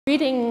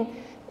reading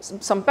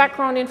some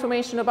background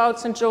information about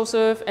St.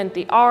 Joseph and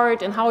the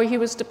art and how he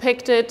was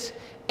depicted,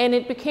 and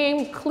it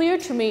became clear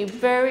to me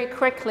very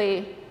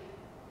quickly,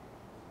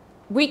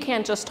 we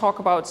can't just talk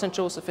about St.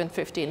 Joseph in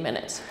 15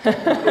 minutes.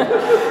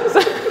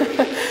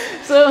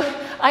 So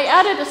I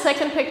added a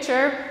second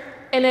picture,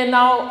 and then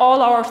now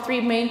all our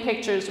three main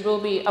pictures will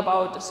be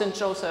about St.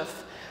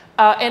 Joseph.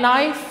 And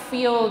I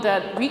feel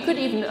that we could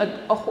even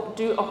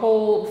do a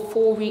whole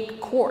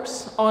 4-week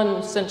course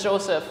on St.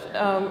 Joseph.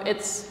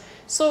 It's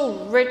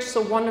so rich,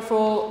 so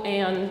wonderful,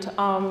 and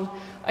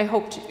I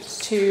hope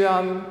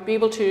to be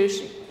able to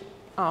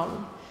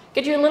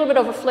get you a little bit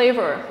of a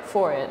flavor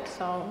for it.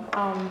 So,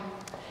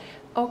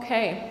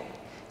 okay.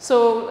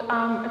 So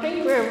I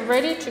think we're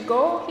ready to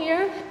go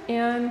here.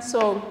 And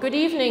so good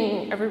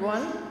evening,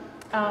 everyone.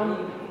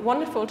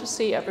 Wonderful to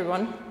see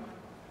everyone.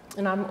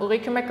 And I'm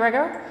Ulrike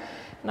McGregor,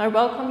 and I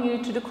welcome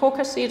you to the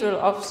Co-Cathedral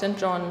of St.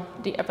 John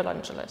the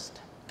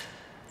Evangelist.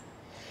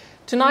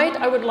 Tonight,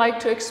 I would like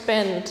to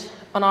expand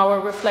on our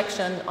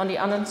reflection on the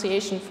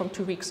Annunciation from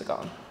 2 weeks ago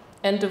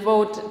and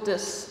devote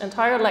this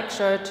entire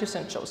lecture to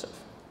St. Joseph,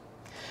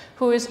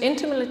 who is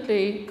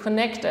intimately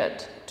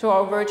connected to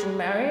our Virgin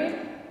Mary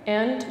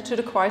and to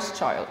the Christ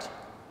child.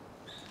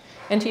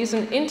 And he's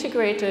an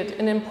integrated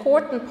and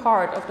important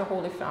part of the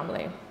Holy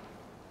Family.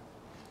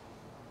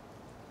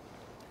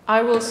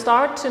 I will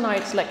start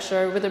tonight's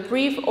lecture with a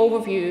brief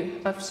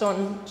overview of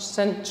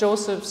St.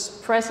 Joseph's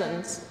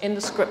presence in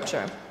the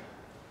scripture,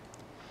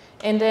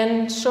 and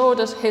then show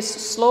his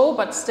slow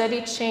but steady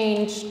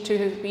change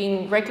to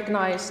being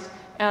recognized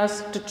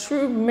as the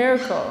true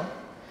miracle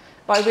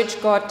by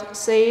which God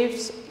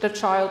saves the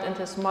child and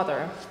his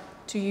mother,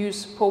 to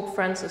use Pope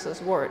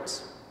Francis's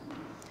words.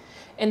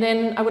 And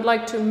then I would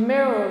like to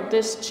mirror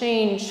this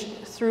change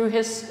through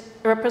his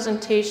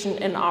representation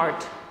in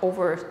art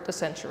over the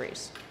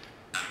centuries.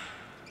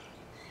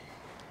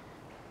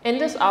 In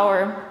this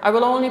hour, I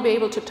will only be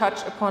able to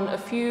touch upon a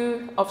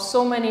few of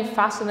so many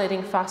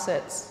fascinating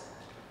facets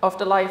of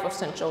the life of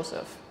St.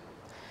 Joseph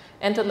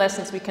and the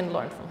lessons we can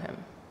learn from him.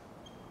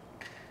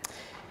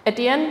 At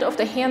the end of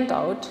the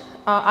handout,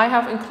 I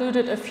have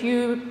included a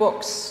few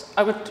books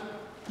I would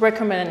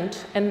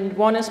recommend, and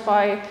one is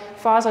by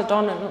Father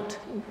Donald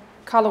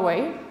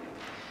Calloway,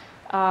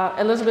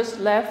 Elizabeth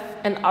Leff,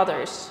 and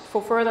others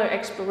for further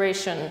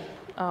exploration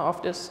of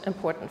this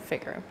important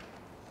figure.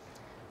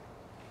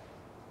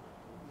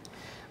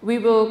 We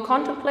will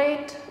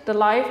contemplate the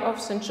life of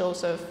St.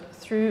 Joseph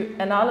through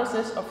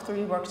analysis of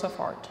 3 works of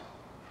art.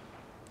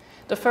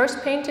 The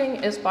first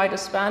painting is by the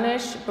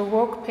Spanish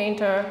Baroque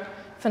painter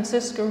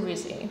Francisco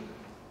Rizzi,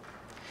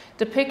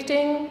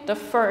 depicting the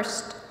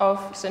first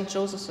of St.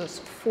 Joseph's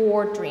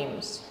 4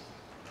 dreams.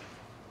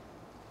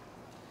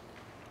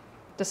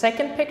 The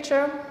second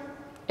picture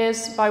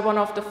is by one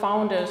of the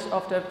founders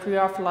of the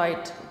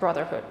Pre-Raphaelite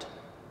Brotherhood,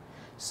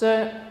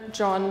 Sir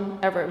John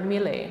Ever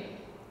Millay,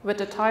 with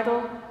the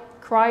title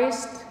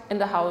Christ in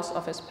the House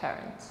of His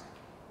Parents.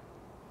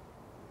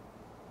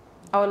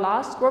 Our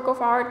last work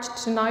of art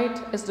tonight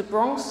is the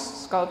bronze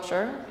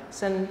sculpture,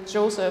 St.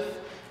 Joseph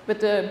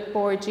with the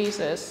Boy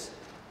Jesus,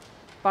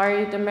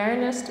 by the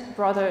Marianist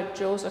brother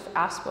Joseph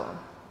Aspel,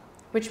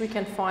 which we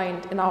can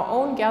find in our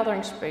own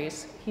gathering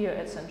space here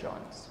at St.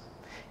 John's.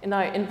 And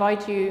I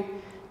invite you,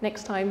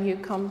 next time you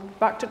come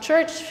back to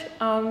church,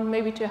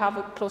 maybe to have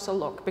a closer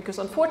look, because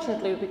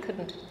unfortunately we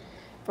couldn't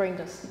bring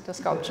the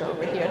sculpture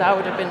over here. That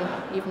would have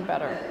been even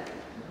better.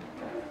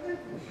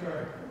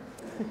 Sure.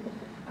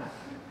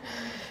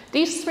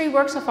 These 3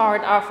 works of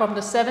art are from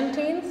the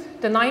 17th,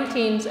 the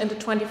 19th, and the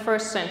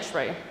 21st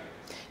century,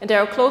 and they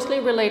are closely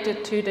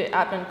related to the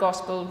Advent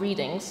Gospel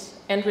readings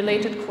and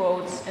related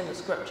quotes in the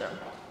scripture.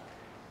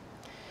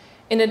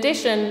 In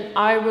addition,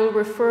 I will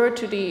refer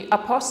to the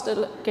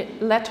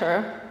apostolic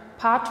letter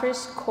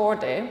Patris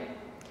Corde,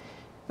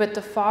 with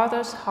the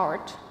Father's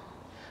heart,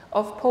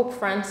 of Pope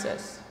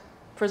Francis,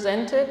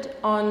 presented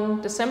on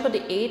December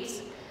the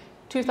 8th,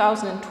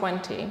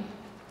 2020,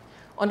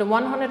 on the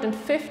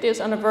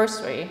 150th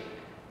anniversary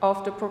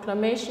of the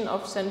proclamation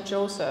of St.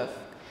 Joseph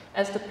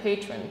as the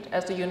patron,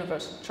 as the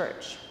universal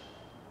church.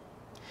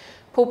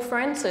 Pope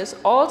Francis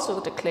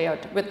also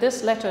declared with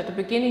this letter the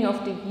beginning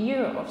of the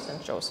year of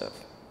St. Joseph,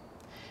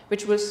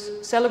 which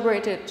was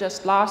celebrated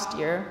just last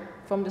year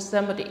from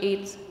December the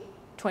 8th,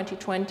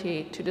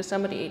 2020 to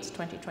December the 8th,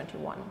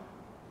 2021.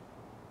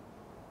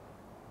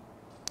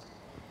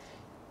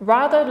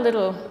 Rather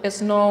little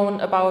is known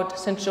about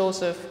St.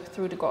 Joseph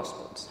through the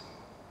Gospels.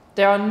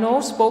 There are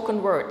no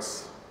spoken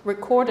words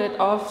recorded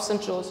of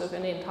St. Joseph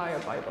in the entire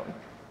Bible.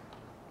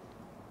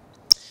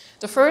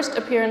 The first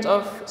appearance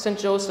of St.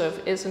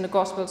 Joseph is in the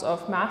Gospels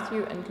of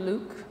Matthew and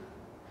Luke,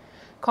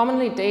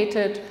 commonly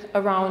dated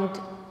around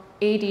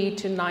 80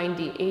 to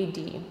 90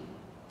 AD.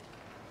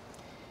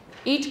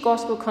 Each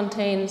Gospel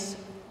contains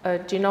a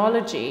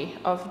genealogy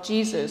of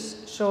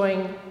Jesus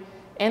showing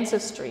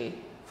ancestry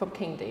from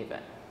King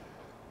David.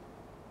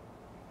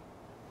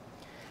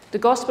 The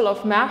Gospel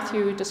of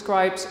Matthew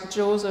describes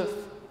Joseph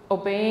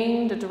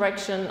obeying the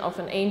direction of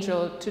an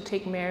angel to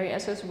take Mary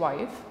as his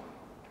wife,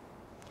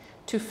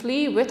 to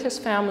flee with his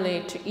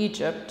family to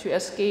Egypt to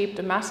escape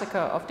the massacre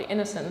of the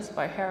innocents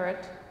by Herod,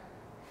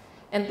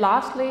 and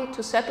lastly,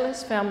 to settle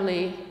his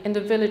family in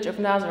the village of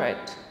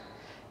Nazareth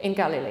in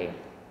Galilee.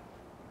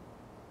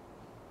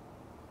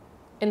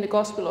 In the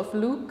Gospel of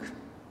Luke,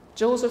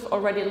 Joseph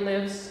already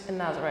lives in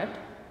Nazareth,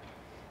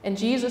 and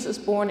Jesus is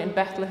born in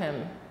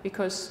Bethlehem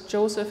because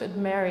Joseph and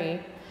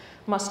Mary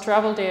must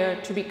travel there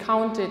to be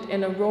counted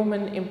in a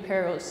Roman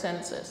imperial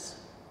census.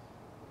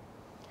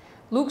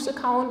 Luke's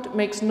account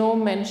makes no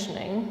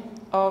mentioning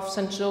of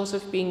St.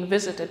 Joseph being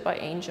visited by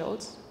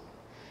angels,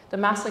 the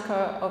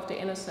massacre of the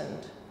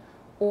innocent,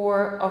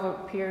 or of a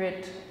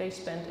period they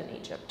spent in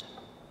Egypt.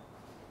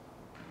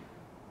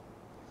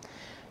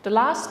 The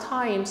last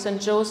time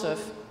St.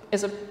 Joseph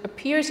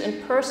appears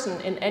in person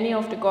in any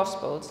of the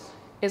Gospels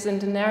is in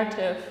the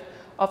narrative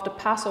of the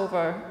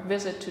Passover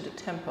visit to the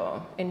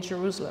temple in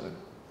Jerusalem,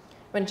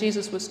 when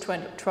Jesus was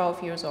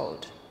 12 years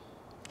old.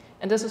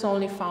 And this is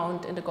only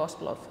found in the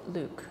Gospel of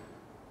Luke.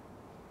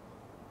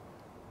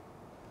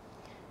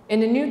 In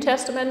the New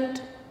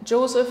Testament,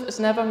 Joseph is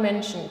never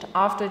mentioned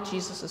after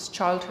Jesus'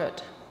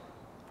 childhood.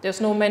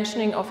 There's no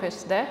mentioning of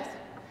his death,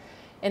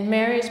 and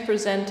Mary is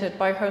presented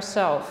by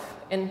herself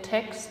in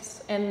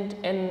texts and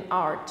in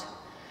art,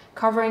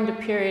 covering the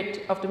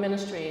period of the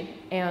ministry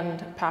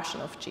and passion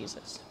of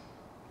Jesus.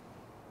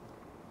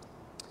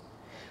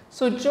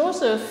 So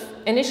Joseph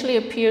initially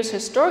appears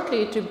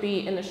historically to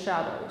be in the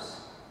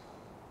shadows.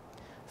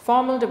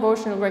 Formal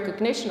devotional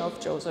recognition of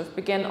Joseph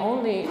began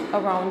only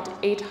around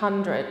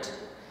 800,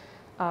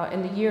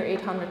 in the year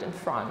 800 in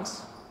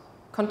France,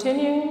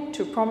 continuing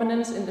to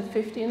prominence in the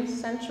 15th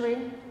century,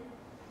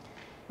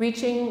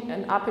 reaching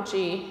an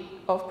apogee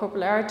of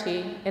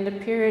popularity in the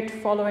period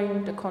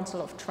following the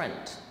Council of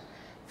Trent,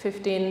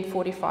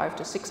 1545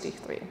 to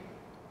 63,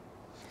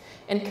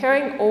 and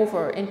carrying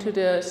over into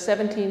the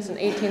 17th and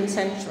 18th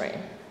century.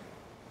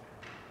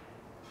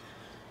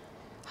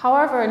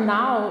 However,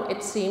 now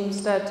it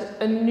seems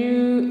that a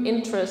new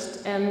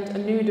interest and a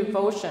new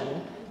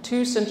devotion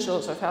to St.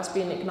 Joseph has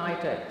been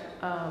ignited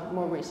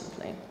more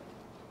recently.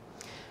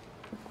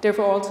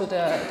 Therefore, also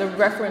the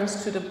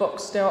reference to the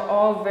books, they're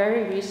all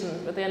very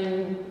recent,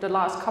 within the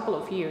last couple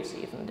of years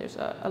even. There's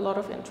a lot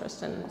of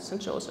interest in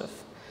St.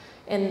 Joseph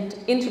and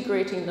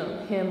integrating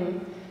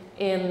him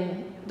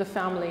in the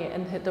family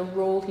and the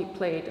role he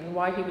played and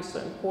why he was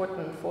so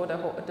important for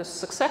the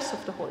success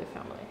of the Holy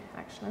Family,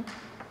 actually.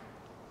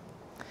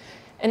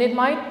 And it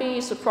might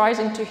be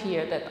surprising to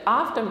hear that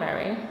after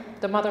Mary,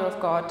 the Mother of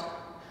God,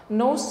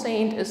 no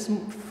saint is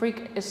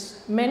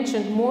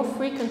mentioned more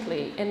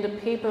frequently in the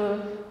papal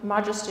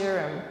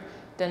magisterium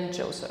than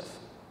Joseph.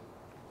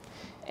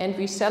 And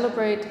we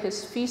celebrate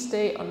his feast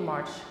day on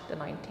March the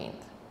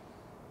 19th.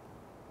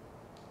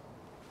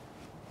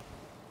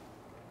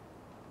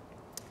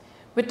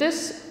 With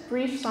this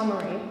brief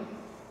summary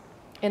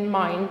in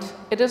mind,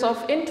 it is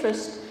of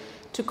interest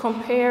to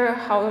compare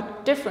how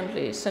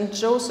differently St.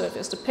 Joseph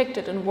is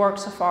depicted in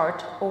works of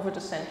art over the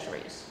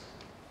centuries.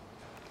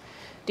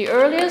 The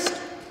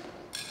earliest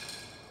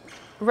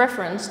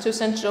reference to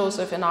St.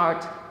 Joseph in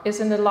art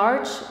is in the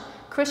large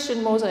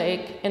Christian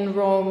mosaic in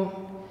Rome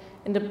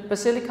in the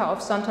Basilica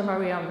of Santa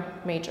Maria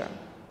Major.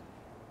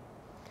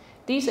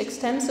 These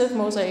extensive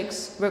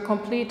mosaics were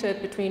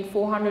completed between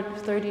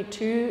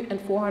 432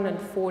 and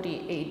 440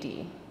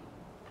 AD.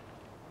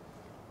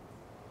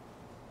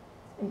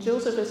 And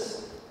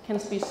Joseph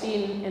can be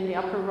seen in the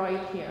upper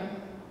right here,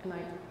 and I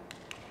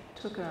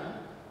took a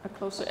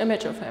closer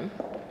image of him.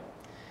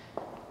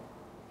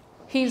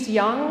 He's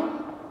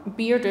young,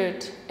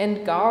 bearded,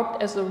 and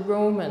garbed as a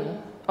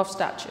Roman of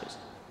statues,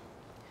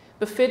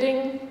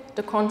 befitting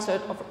the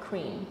consort of a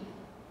queen.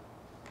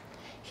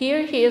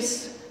 Here he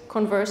is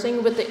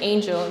conversing with the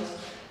angels,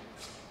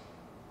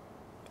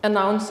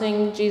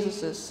 announcing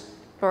Jesus'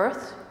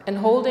 birth, and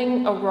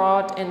holding a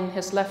rod in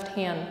his left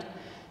hand,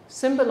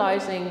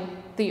 symbolizing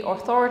the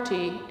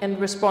authority and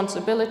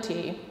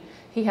responsibility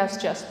he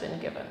has just been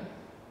given.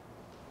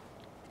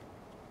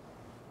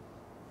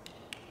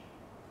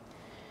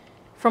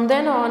 From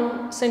then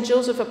on, St.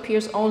 Joseph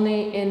appears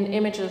only in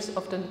images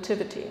of the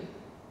Nativity,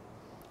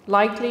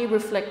 likely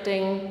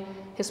reflecting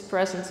his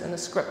presence in the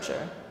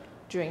scripture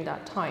during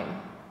that time.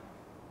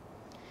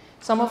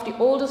 Some of the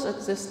oldest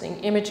existing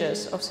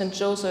images of St.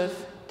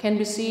 Joseph can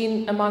be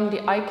seen among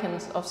the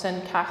icons of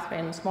St.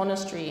 Catherine's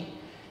monastery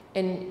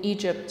in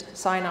Egypt,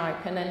 Sinai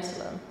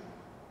Peninsula.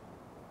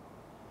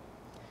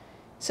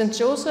 St.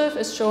 Joseph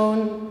is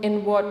shown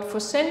in what for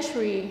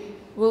centuries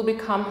will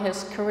become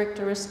his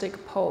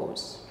characteristic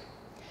pose.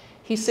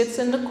 He sits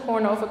in the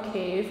corner of a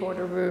cave or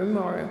the room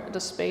or the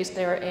space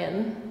they're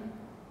in,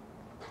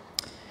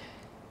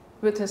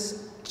 with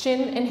his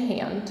chin in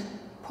hand,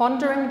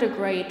 pondering the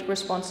great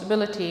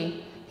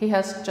responsibility he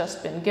has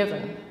just been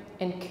given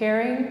in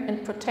caring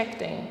and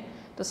protecting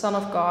the Son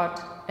of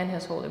God and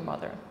his Holy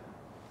Mother.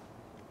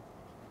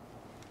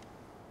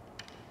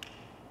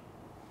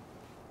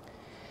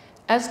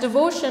 As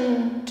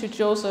devotion to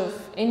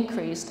Joseph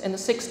increased in the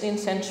 16th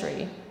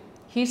century,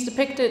 he's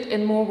depicted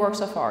in more works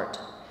of art,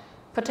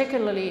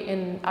 particularly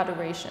in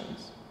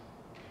adorations.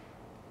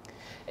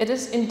 It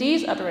is in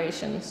these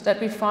adorations that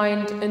we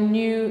find a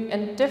new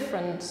and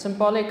different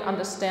symbolic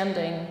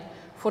understanding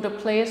for the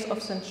place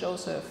of St.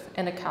 Joseph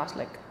in a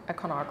Catholic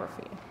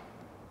iconography.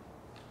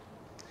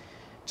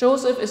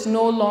 Joseph is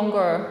no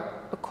longer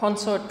a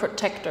consort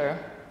protector,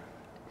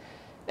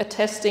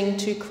 attesting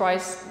to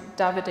Christ's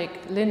Davidic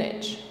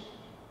lineage,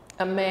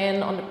 a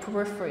man on the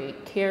periphery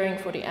caring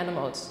for the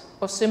animals,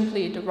 or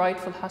simply the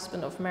rightful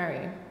husband of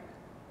Mary.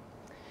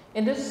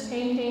 In this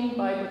painting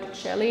by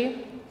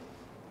Botticelli,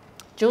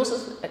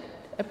 Joseph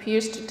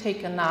appears to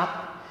take a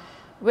nap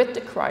with the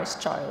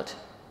Christ child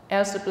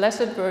as the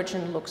Blessed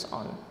Virgin looks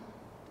on.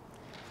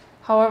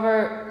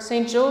 However,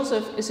 St.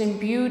 Joseph is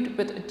imbued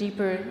with a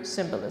deeper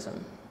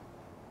symbolism.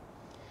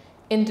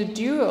 In the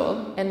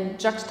dual and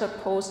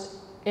juxtaposed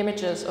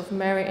images of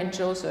Mary and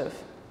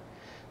Joseph,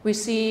 we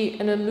see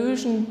an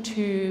allusion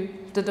to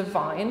the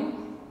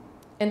divine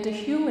and the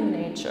human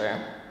nature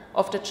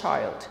of the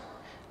child,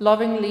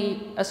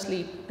 lovingly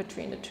asleep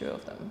between the two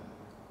of them.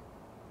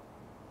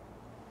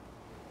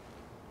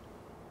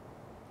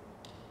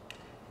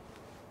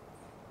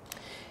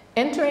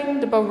 Entering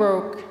the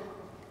Baroque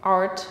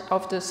art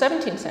of the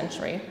 17th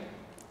century,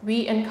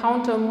 we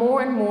encounter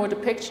more and more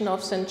depiction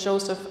of St.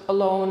 Joseph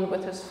alone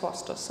with his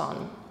foster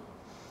son,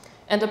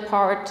 and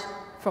apart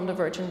from the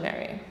Virgin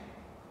Mary.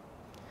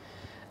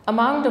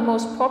 Among the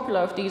most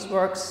popular of these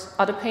works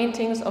are the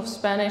paintings of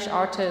Spanish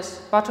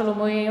artist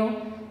Bartolomeo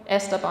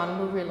Esteban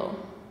Murillo.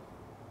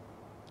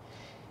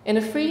 In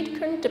a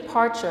frequent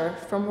departure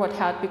from what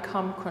had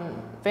become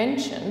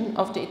convention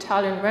of the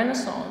Italian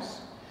Renaissance,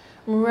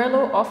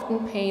 Murillo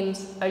often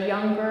paints a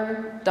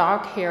younger,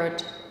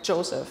 dark-haired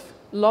Joseph,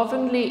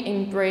 lovingly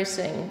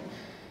embracing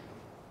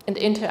and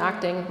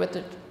interacting with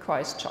the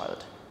Christ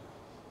child.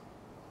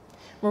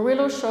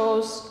 Murillo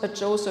shows a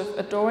Joseph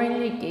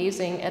adoringly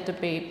gazing at the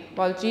babe,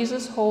 while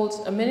Jesus holds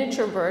a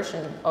miniature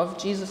version of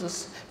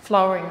Jesus'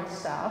 flowering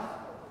staff,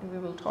 and we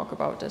will talk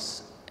about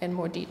this in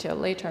more detail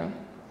later,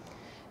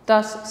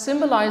 thus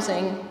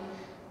symbolizing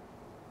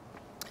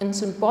and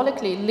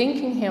symbolically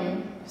linking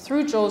him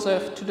through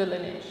Joseph to the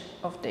lineage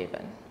of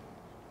David.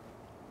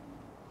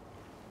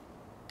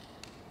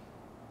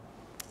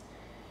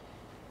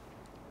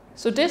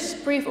 So this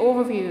brief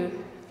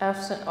overview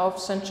of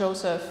St.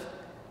 Joseph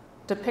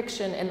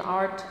depiction in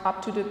art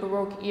up to the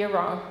Baroque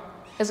era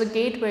is a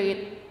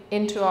gateway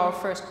into our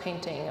first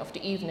painting of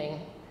the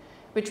evening,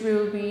 which we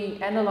will be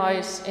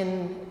analyzed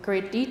in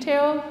great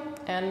detail,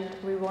 and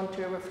we want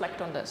to reflect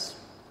on this.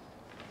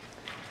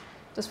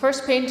 This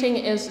first painting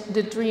is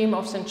The Dream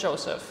of St.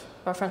 Joseph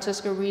by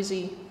Francisco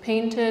Risi,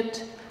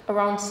 painted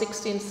around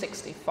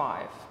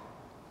 1665.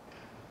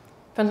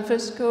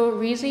 Francisco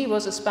Risi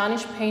was a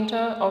Spanish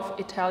painter of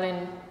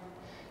Italian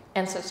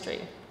ancestry.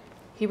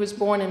 He was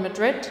born in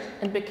Madrid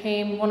and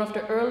became one of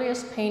the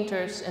earliest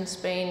painters in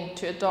Spain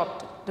to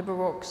adopt the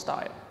Baroque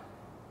style.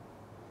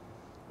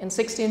 In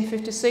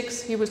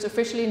 1656, he was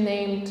officially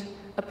named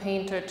a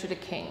painter to the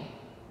king.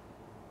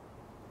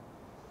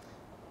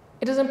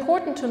 It is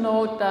important to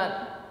note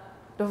that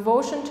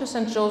devotion to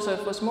St.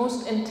 Joseph was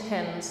most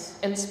intense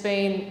in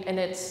Spain and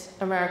its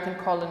American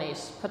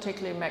colonies,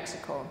 particularly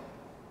Mexico.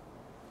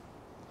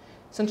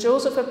 St.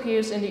 Joseph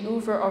appears in the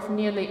oeuvre of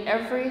nearly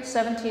every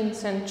 17th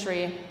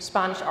century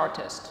Spanish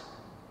artist,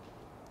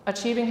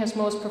 achieving his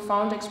most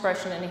profound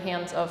expression in the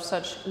hands of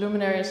such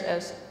luminaries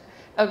as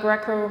El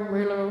Greco,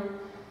 Murillo,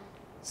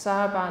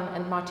 Saraban,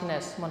 and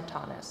Martinez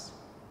Montanes.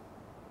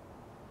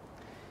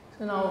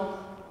 So now,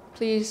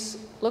 please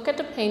look at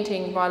the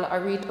painting while I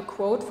read a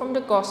quote from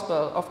the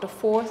Gospel of the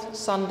 4th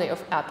Sunday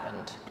of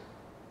Advent.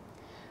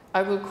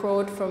 I will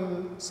quote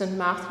from St.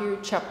 Matthew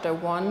chapter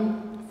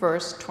 1,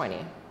 verse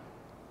 20.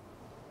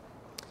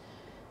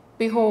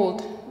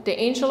 Behold, the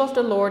angel of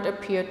the Lord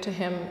appeared to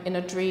him in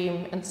a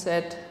dream and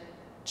said,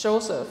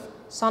 Joseph,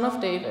 son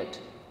of David,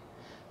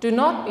 do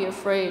not be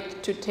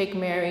afraid to take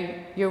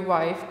Mary, your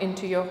wife,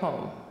 into your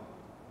home.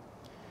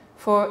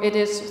 For it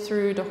is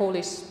through the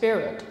Holy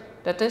Spirit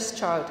that this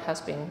child has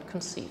been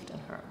conceived in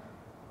her.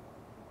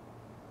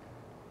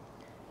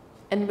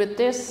 And with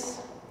this,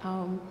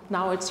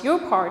 now it's your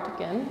part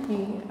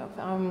again.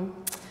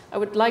 I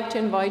would like to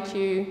invite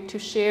you to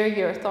share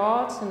your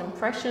thoughts and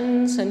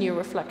impressions and your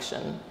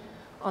reflection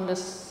on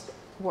this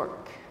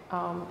work.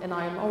 And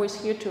I am always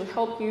here to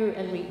help you,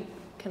 and we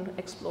can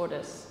explore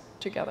this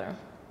together.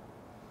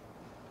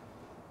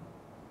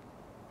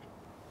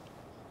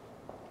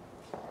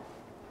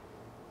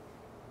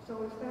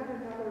 So is that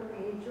another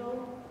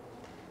angel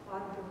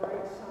on the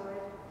right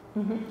side?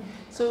 Mm-hmm.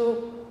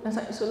 So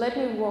let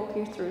me walk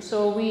you through.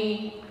 So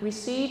we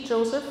see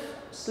Joseph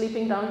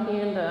sleeping down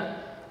here in the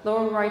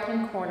lower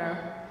right-hand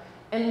corner.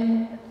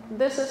 And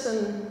this is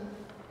an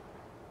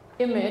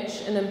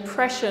image, an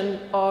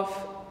impression of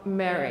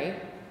Mary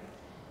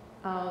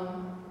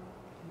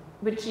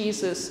with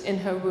Jesus in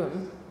her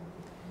womb.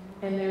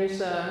 And there's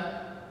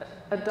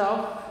a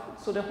dove,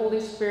 so the Holy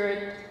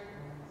Spirit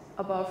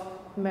above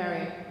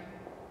Mary.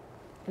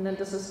 And then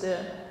this is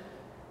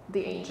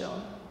the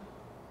angel.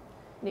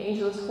 The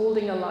angel is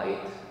holding a light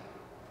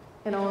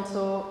and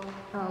also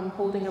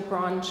holding a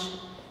branch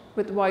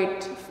with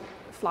white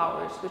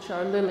flowers, which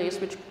are lilies,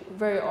 which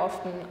very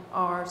often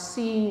are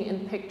seen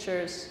in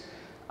pictures.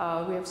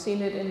 We have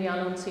seen it in the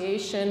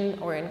Annunciation,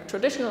 or in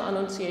traditional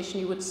Annunciation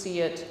you would see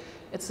it.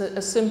 It's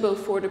a symbol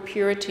for the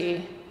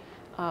purity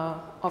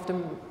of the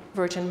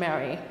Virgin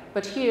Mary.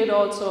 But here it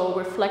also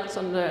reflects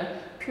on the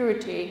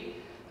purity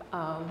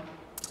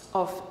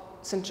of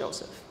Saint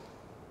Joseph.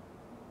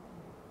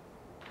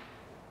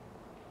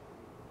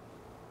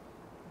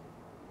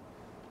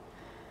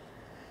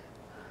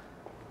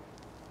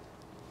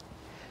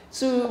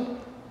 So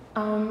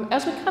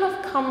as we kind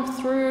of come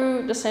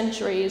through the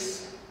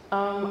centuries,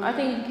 I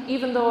think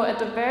even though at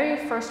the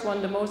very first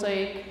one, the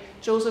mosaic,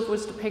 Joseph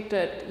was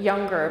depicted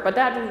younger, but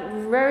that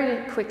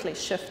very quickly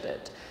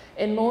shifted.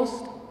 In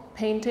most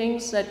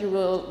paintings that you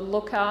will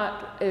look at,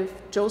 if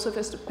Joseph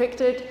is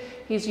depicted,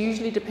 he's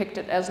usually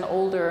depicted as an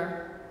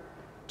older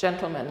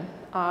gentleman,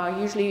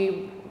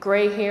 usually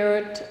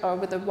gray-haired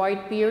with a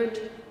white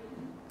beard.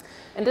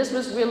 And this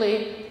was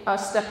really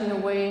stepping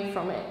away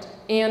from it.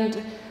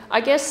 And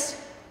I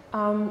guess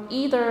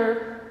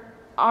either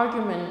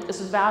argument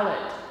is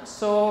valid.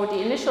 So the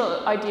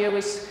initial idea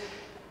was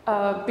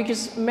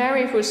because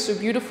Mary was so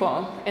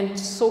beautiful and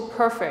so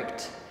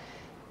perfect,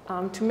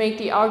 to make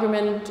the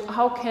argument,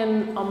 how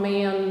can a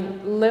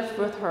man live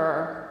with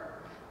her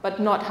but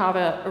not have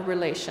a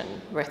relation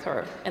with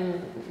her?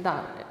 And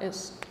that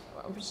is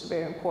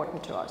very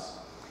important to us.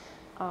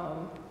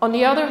 On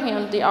the other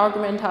hand, the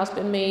argument has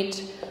been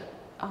made,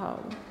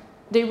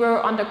 they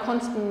were under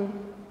constant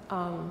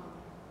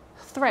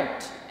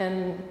threat,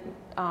 and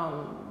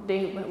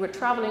they were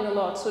traveling a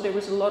lot, so there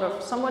was a lot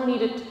of, someone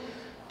needed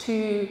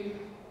to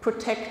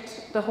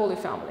protect the Holy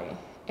Family.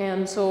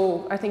 And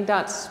so I think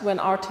that's when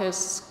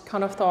artists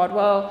kind of thought,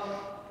 well,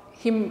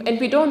 and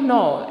we don't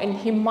know, and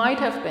he might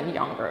have been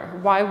younger.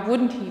 Why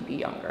wouldn't he be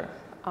younger?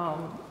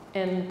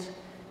 And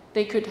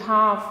they could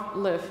have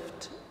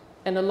lived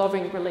in a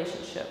loving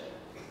relationship.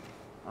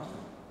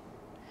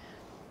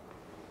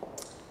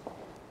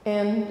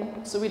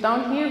 And so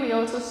down here we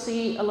also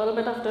see a little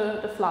bit of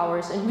the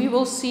flowers, and we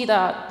will see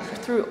that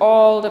through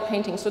all the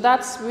paintings. So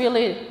that's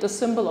really the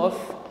symbol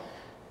of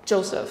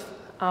Joseph.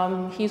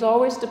 He's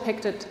always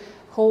depicted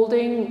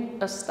holding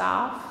a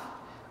staff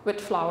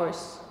with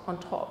flowers on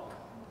top.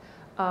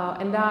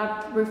 And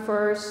that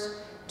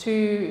refers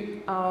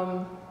to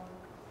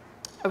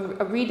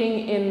a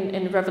reading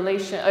in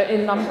Revelation,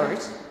 in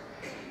Numbers,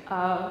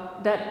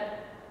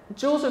 that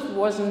Joseph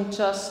wasn't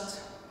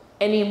just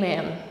any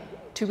man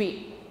to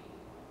be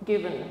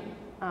given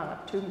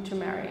to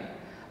Mary.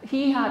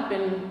 He had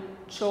been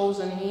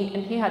chosen,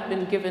 and he had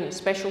been given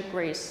special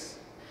grace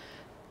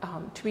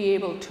to be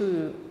able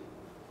to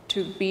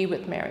be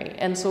with Mary.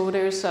 And so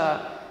there's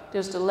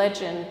the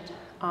legend,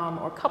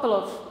 or a couple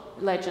of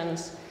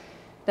legends,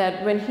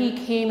 that when he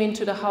came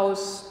into the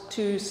house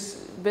to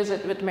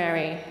visit with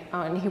Mary,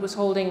 and he was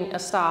holding a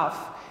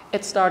staff,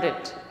 it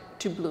started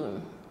to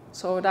bloom.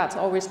 So that's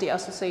always the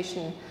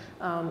association.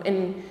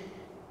 In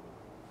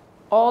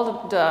all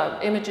of the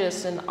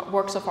images and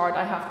works of art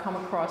I have come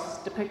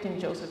across depicting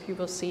Joseph, you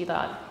will see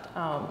that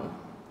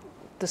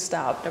the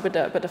staff with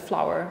the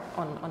flower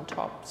on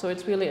top. So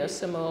it's really a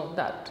symbol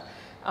that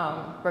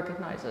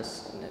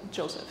recognizes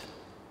Joseph.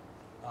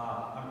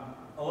 I'm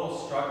a little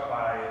struck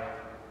by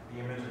the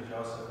image of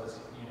Joseph, as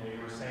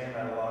you were saying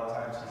that a lot of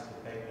times he's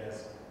depicted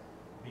as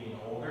being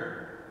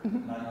older,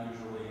 not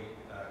usually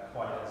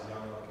quite as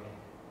young looking.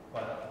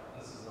 But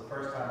this is the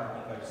first time I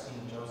think I've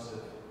seen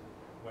Joseph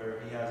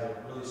where he has a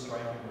really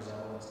striking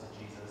resemblance to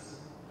Jesus.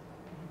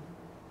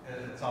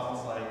 It's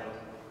almost like,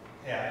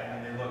 yeah,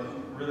 I mean, they look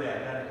really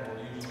identical.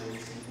 Usually you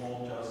see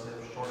old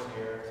Joseph, short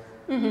hair,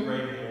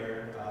 gray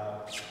hair,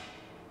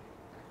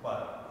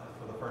 but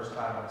for the first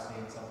time I'm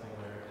seeing something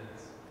where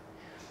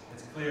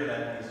it's clear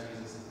that he's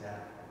Jesus'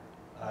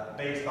 dad,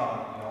 based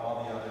on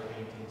all the other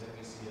paintings that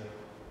we see of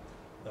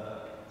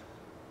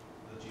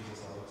the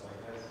Jesus that looks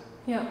like this.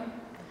 Yeah,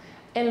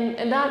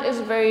 and that is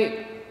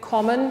very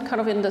common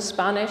kind of in the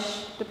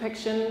Spanish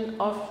depiction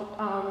of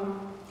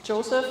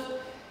Joseph.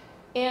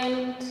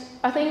 And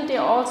I think they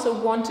also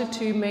wanted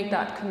to make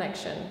that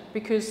connection,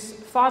 because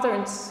father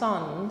and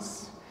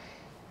sons,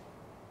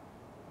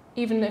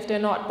 even if they're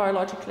not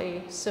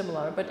biologically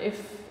similar, but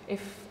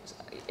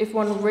if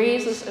one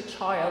raises a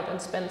child and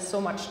spends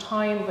so much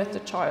time with the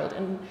child,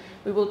 and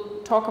we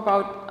will talk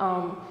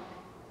about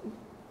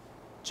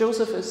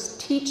Joseph as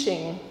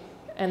teaching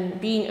and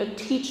being a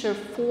teacher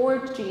for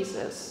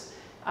Jesus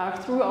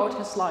throughout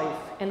his life,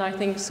 and I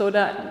think so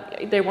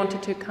that they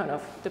wanted to kind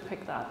of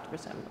depict that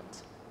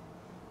resemblance.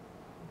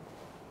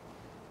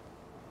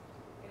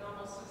 It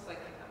almost looks like,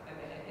 I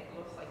mean, it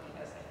looks like he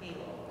has a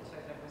halo, which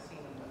I've never seen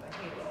him with a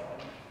halo,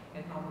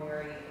 and how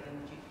Mary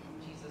and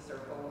Jesus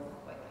are both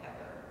like have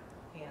their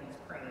hands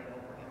praying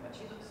over him, but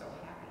she looks so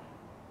happy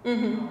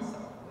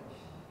also, which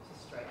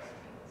just strikes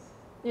me as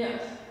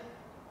yes.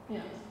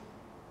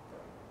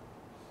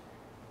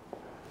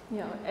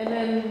 Yeah, and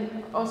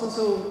then also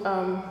so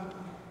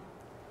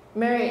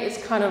Mary is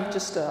kind of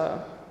just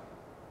a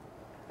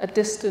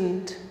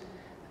distant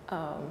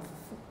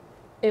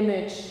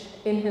image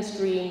in his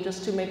dream,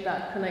 just to make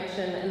that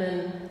connection, and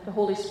then the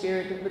Holy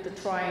Spirit with the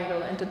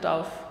triangle and the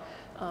dove,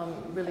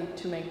 really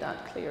to make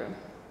that clear.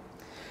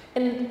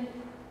 And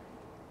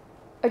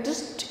I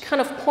just to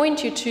kind of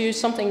point you to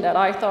something that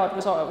I thought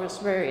was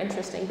very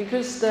interesting,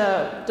 because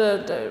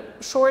the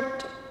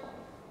short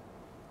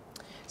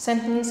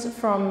sentence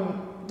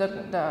from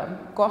the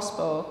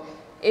Gospel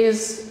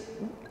is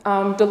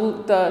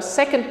the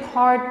second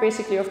part,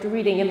 basically, of the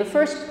reading. In the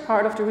first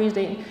part of the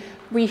reading,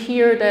 we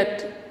hear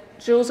that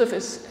Joseph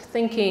is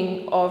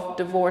thinking of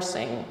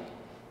divorcing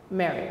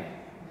Mary.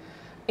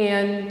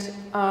 And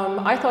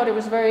I thought it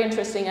was very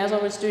interesting as I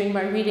was doing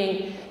my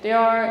reading.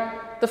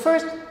 The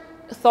first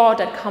thought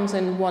that comes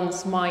in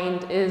one's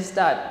mind is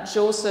that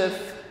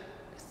Joseph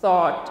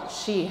thought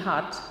she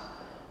had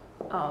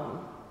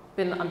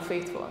been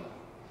unfaithful.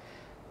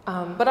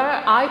 But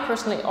I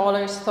personally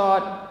always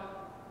thought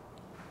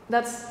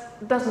that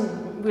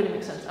doesn't really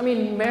make sense. I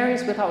mean,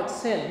 Mary's without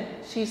sin.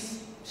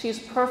 She's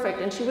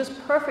perfect, and she was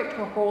perfect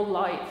her whole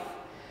life.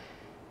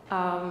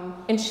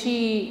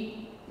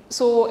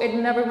 So it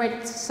never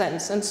made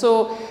sense. And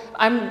so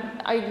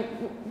I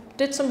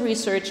did some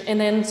research, and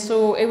then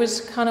so it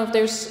was kind of,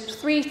 there's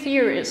 3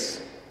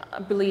 theories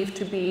believed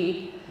to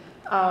be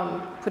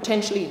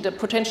potentially the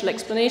potential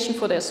explanation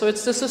for this. So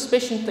it's the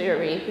suspicion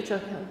theory, which I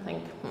can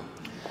think.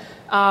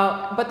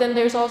 But then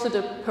there's also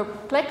the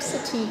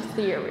perplexity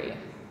theory,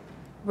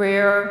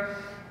 where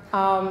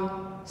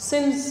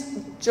since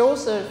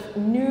Joseph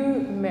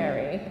knew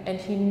Mary and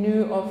he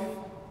knew of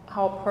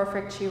how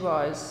perfect she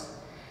was,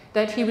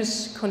 that he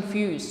was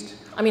confused.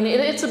 I mean,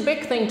 it's a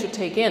big thing to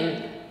take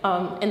in,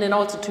 and then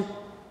also to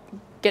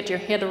get your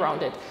head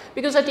around it.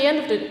 Because at the end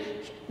of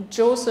it,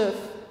 Joseph,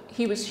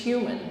 he was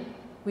human.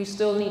 We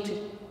still need to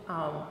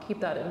keep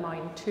that in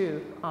mind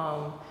too.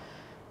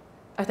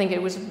 I think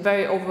it was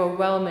very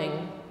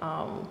overwhelming,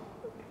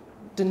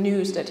 the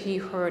news that he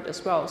heard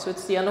as well. So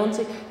it's the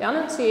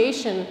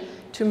Annunciation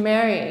to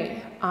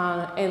Mary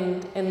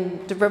and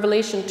the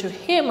revelation to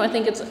him. I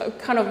think it's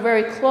kind of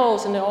very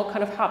close, and it all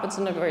kind of happens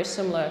in a very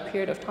similar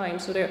period of time.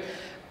 So they're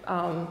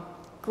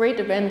great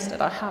events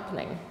that are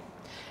happening.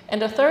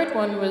 And the third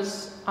one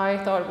was, I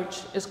thought,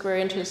 which is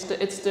very interesting,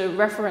 it's the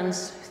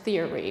reference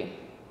theory.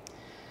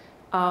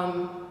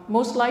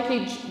 Most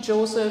likely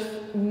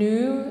Joseph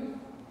knew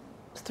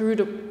through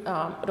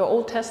the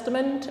Old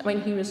Testament. I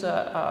mean, he was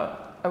a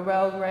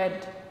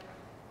well-read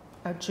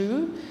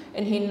Jew,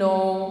 and he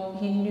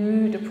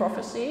knew the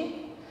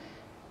prophecy,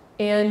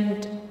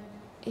 and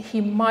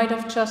he might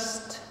have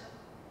just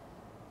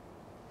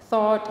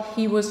thought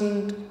he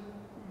wasn't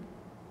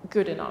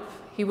good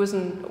enough. He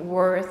wasn't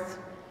worth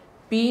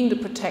being the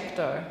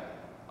protector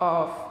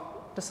of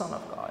the Son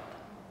of God.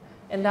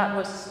 And that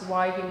was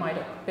why he might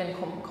have been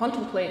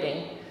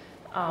contemplating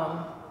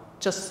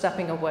just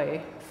stepping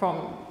away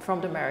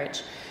from the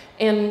marriage.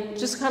 And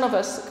just kind of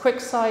a quick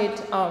side,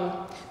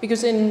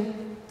 because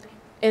in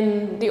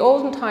the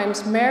olden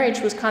times, marriage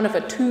was kind of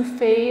a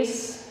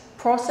two-phase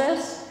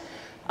process.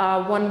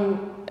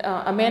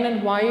 A man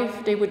and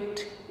wife, they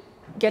would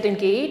get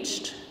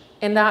engaged,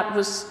 and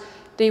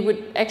they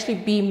would actually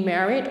be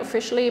married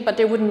officially, but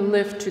they wouldn't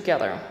live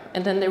together.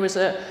 And then there was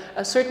a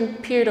certain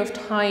period of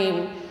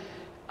time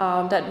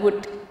that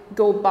would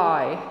go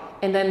by,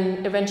 and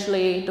then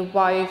eventually the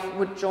wife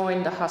would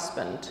join the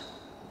husband.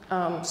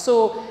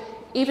 So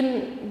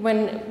even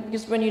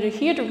when you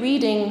hear the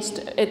readings,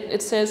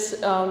 it says,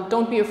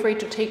 don't be afraid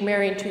to take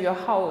Mary into your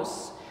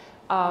house.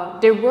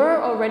 They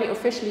were already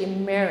officially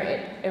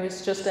married. It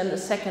was just then the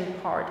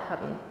second part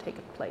hadn't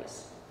taken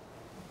place.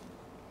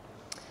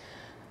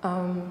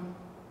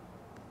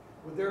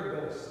 Would there have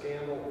been a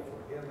scandal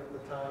for him at the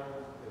time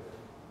if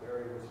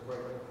Mary was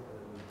pregnant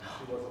and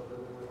she wasn't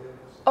living with him?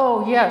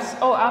 Oh, yes.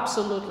 Oh,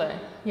 absolutely.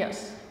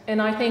 Yes. And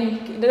I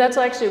think that's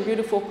actually a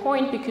beautiful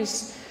point,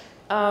 because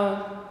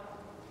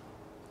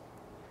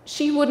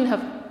she wouldn't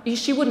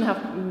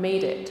have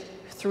made it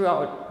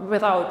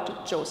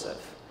without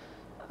Joseph,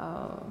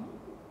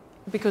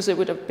 because it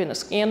would have been a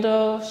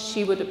scandal.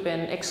 She would have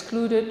been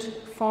excluded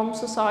from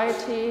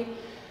society.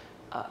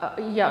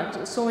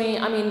 Yeah, so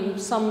I mean,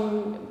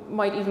 some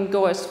might even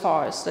go as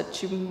far as that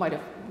she might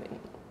have been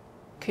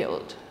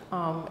killed.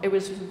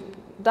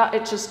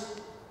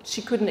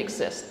 She couldn't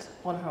exist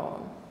on her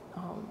own.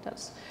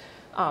 That's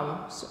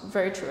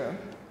very true.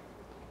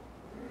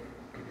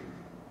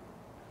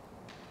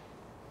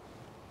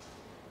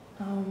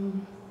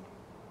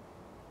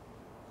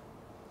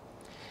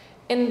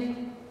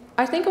 And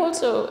I think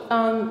also,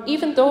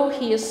 even though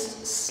he is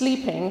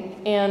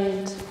sleeping,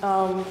 and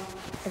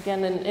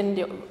again, in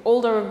the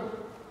older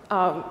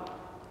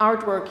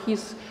artwork,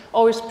 he's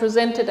always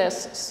presented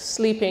as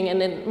sleeping,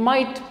 and it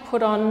might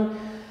put on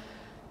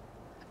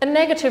a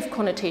negative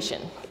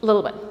connotation, a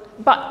little bit.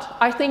 But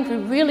I think we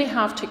really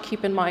have to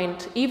keep in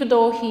mind, even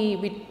though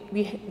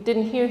we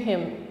didn't hear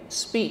him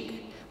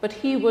speak, but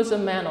he was a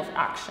man of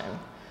action.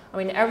 I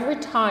mean, every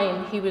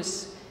time he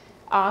was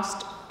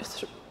asked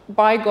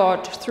by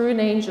God through an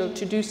angel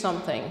to do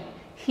something,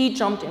 he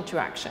jumped into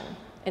action,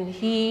 and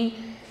he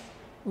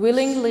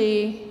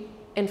willingly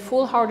and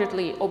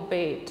full-heartedly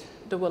obeyed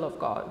the will of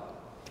God.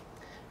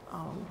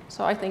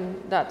 So I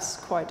think that's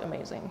quite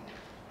amazing.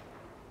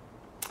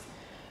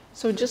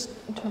 So just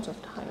in terms of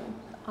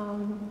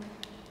time.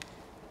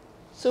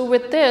 So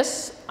with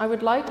this, I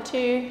would like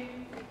to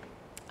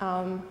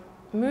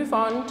move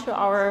on to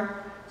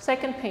our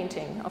second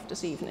painting of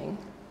this evening.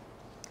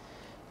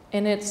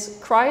 And it's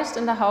Christ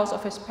in the House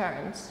of His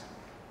Parents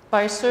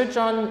by Sir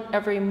John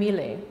Avery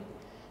Millais,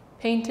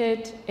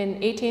 painted in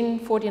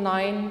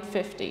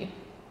 1849-50.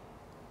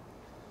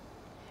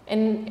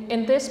 And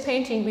in this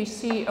painting, we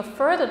see a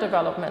further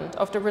development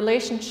of the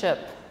relationship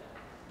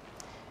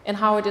and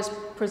how it is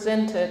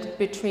presented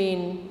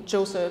between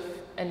Joseph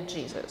and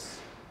Jesus.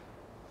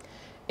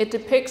 It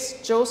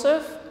depicts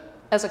Joseph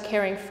as a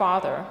caring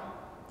father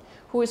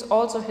who is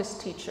also his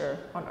teacher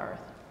on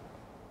earth.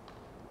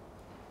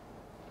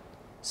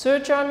 Sir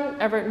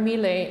John Avery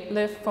Millais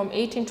lived from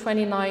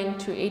 1829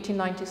 to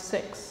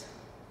 1896.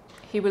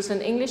 He was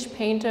an English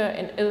painter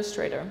and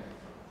illustrator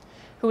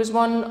who was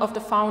one of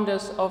the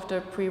founders of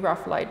the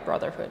Pre-Raphaelite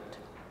Brotherhood,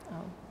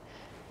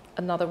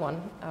 another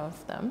one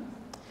of them.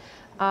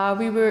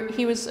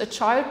 He was a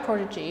child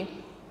prodigy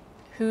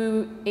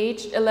who,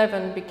 aged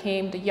 11,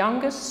 became the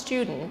youngest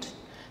student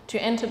to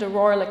enter the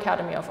Royal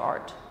Academy of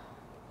Art.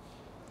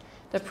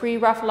 The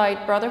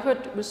Pre-Raphaelite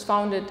Brotherhood was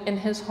founded in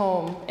his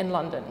home in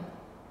London.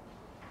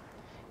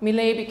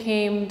 Millais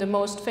became the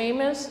most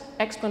famous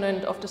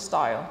exponent of the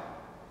style,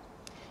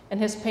 and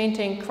his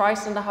painting,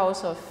 Christ in the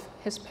House of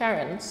His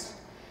Parents,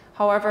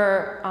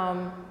 however,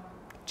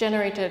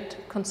 generated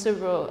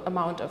considerable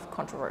amount of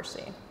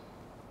controversy.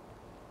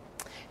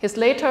 His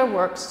later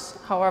works,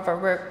 however,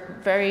 were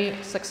very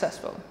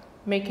successful,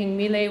 making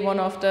Millais one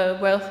of the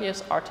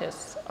wealthiest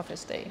artists of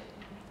his day.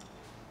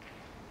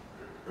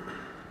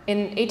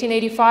 In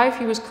 1885,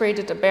 he was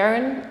created a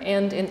baron,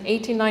 and in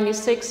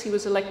 1896, he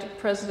was elected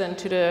president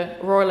to the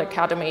Royal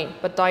Academy,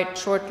 but died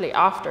shortly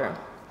after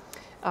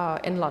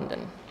in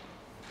London.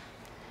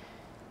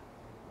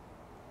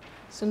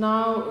 So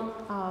now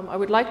I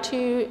would like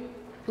to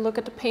look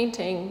at the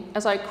painting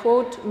as I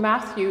quote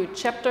Matthew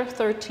chapter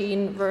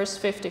 13, verse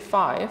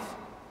 55,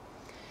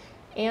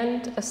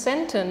 and a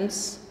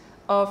sentence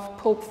of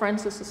Pope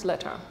Francis's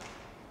letter.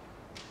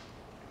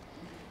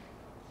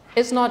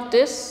 Is not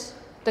this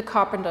the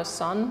carpenter's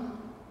son?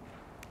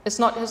 Is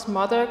not his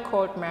mother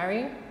called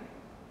Mary?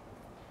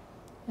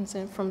 And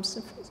then from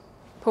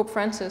Pope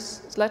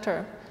Francis'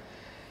 letter,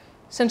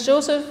 St.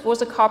 Joseph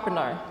was a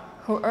carpenter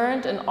who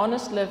earned an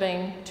honest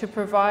living to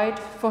provide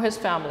for his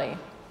family.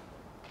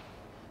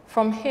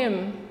 From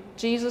him,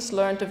 Jesus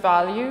learned the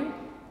value,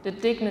 the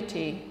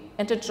dignity,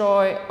 and the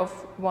joy of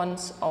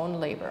one's own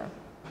labor.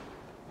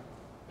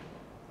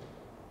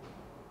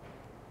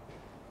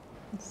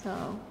 So,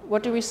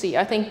 what do we see?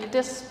 I think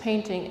this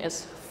painting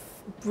is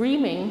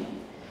brimming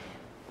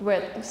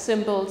with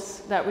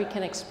symbols that we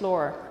can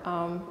explore.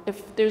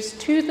 If there's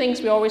two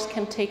things we always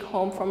can take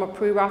home from a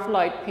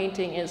Pre-Raphaelite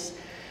painting is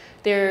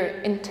their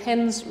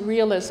intense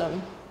realism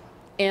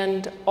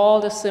and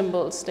all the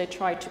symbols they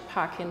try to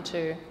pack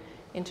into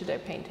their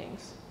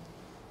paintings.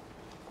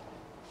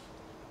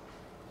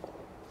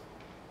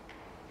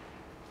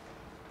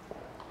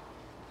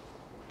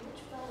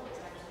 Which fellow is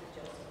actually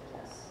Joseph in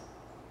this?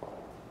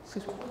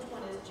 Excuse me. Which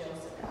one is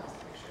Joseph in this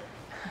picture?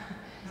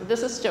 So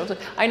this is Joseph.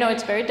 I know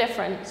it's very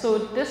different. So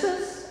this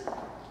is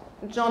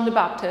John the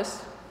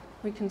Baptist.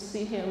 We can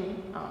see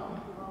him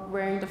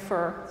wearing the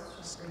fur.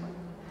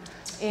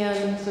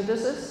 And so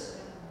this is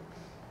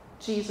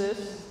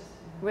Jesus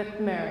with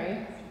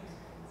Mary.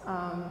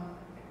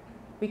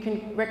 We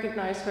can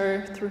recognize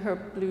her through her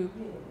blue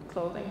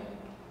clothing.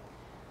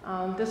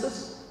 This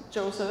is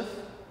Joseph.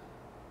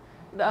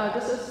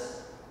 This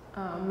is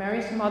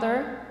Mary's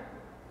mother,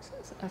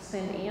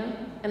 Saint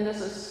Anne, and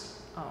this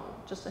is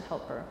just a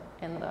helper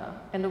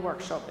in the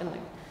workshop,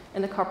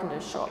 in the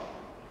carpenter's shop.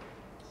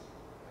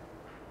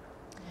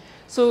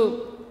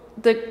 So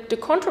the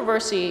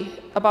controversy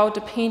about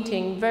the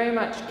painting very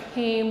much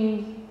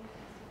came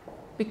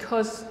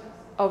because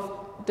of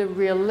the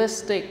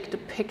realistic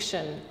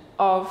depiction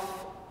of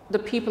the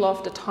people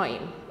of the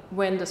time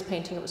when this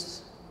painting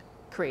was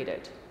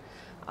created.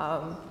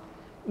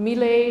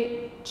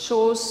 Millais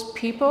chose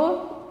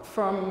people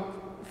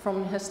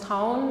from his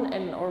town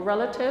or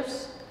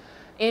relatives,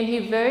 and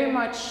he very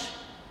much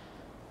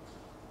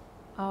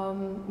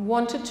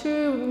wanted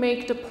to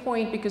make the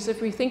point, because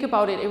if we think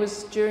about it, it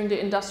was during the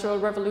Industrial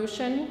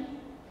Revolution,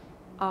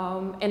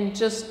 and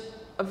just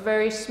a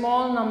very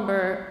small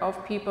number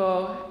of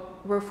people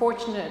were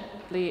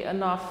fortunately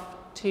enough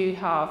to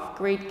have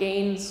great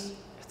gains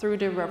through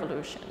the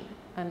revolution,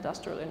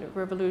 Industrial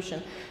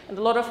Revolution. And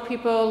a lot of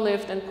people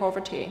lived in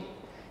poverty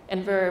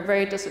and were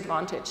very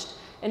disadvantaged.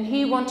 And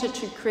he wanted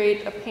to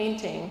create a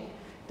painting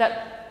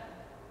that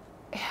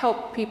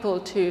helped people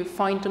to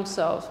find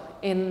themselves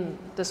in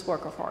this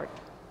work of art.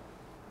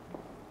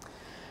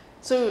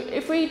 So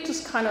if we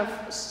just kind of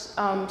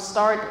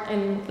start,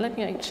 and let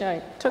me actually,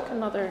 I took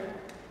another,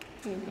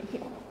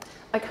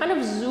 I kind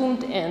of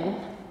zoomed in,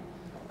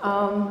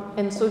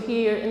 and so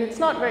here, and it's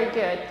not very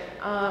good,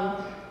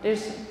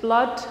 there's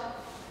blood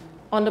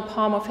on the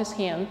palm of his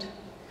hand,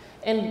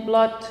 and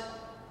blood,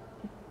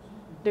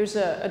 there's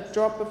a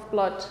drop of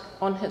blood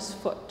on his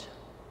foot.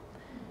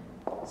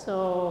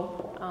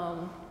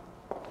 So,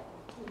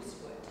 Whose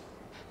foot?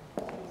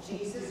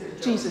 Jesus or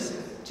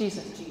Joseph?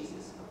 Jesus.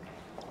 Jesus,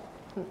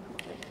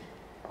 okay.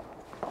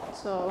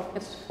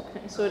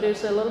 So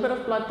there's a little bit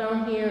of blood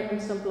down here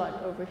and some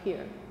blood over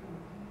here.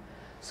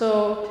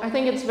 So I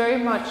think it's very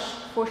much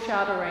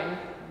foreshadowing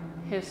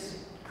his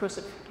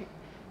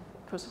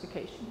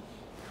crucifixion.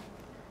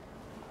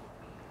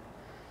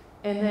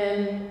 And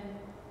then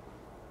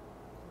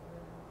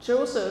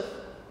Joseph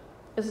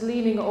is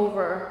leaning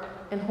over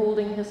and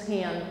holding his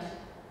hand.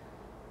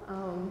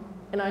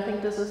 And I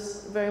think this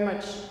is very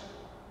much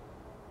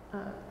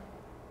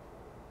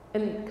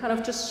and kind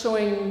of just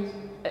showing,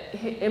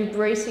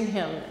 embracing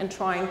him and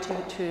trying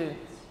to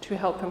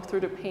help him through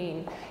the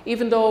pain,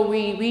 even though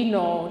we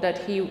know that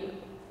he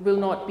will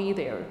not be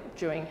there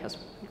during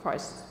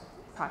Christ's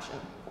passion.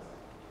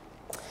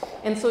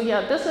 And so,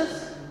 yeah, this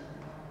is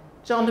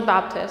John the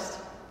Baptist,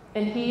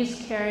 and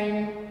he's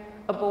carrying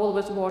a bowl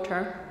with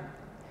water.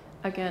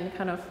 Again,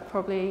 kind of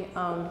probably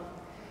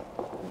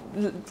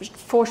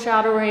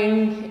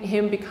foreshadowing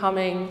him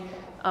becoming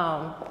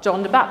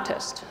John the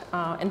Baptist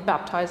and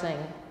baptizing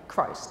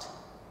Christ.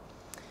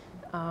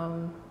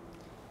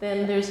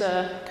 Then there's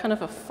a kind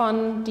of a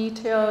fun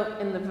detail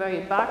in the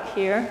very back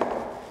here.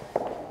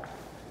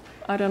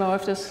 I don't know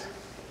if there's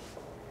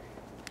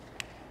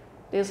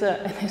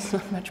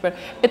not much, but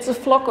it's a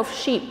flock of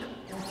sheep.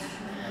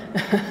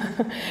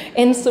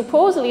 And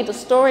supposedly the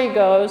story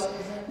goes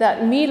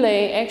that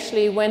Mile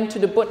actually went to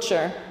the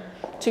butcher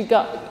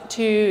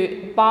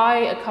to buy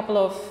a couple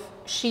of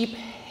sheep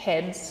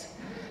heads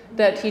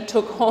that he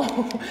took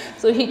home,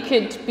 so he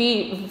could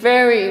be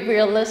very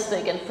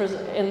realistic in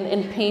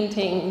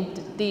painting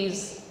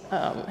these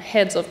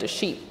heads of the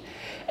sheep.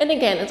 And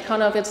again,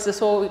 it's this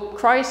whole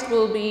Christ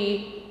will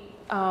be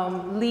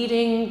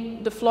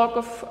leading the flock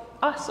of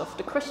us, of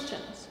the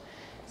Christians.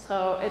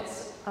 So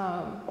it's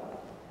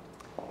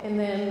and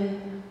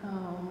then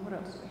what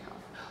else do we have?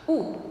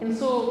 Oh, and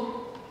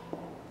so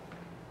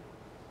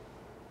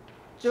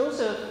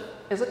Joseph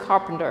is a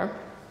carpenter,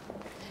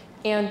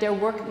 and they're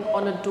working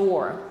on a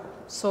door.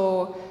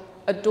 So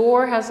a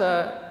door has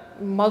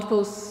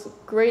multiple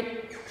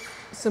great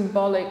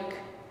symbolic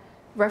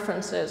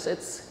references.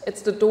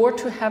 It's the door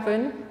to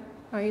heaven,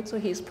 right? So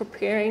he's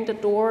preparing the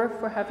door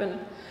for heaven.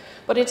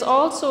 But it's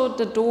also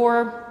the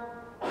door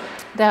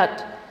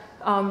that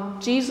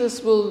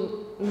Jesus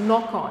will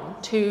knock on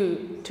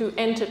to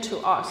enter to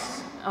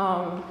us.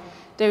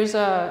 There's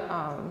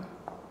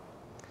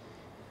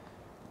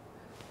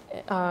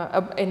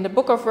in the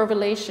book of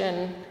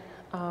Revelation,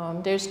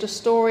 there's the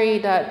story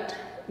that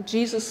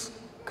Jesus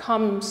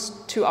comes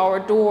to our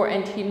door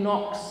and he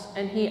knocks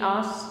and he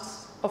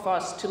asks of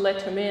us to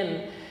let him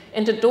in.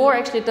 And the door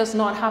actually does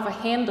not have a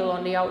handle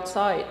on the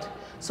outside.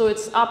 So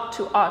it's up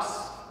to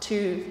us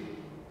to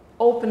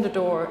open the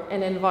door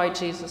and invite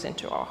Jesus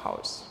into our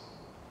house.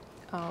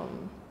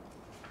 And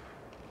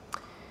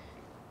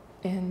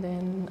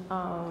then,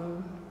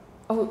 and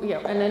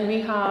then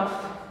we have,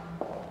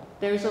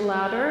 there's a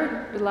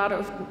ladder, the ladder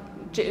of,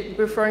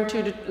 referring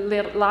to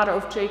the ladder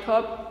of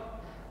Jacob,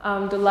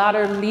 the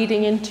ladder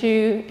leading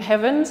into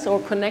heavens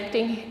or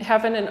connecting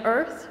heaven and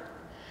earth.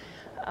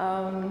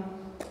 And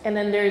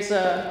then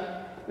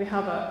we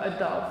have a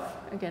dove,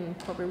 again,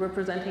 probably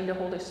representing the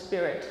Holy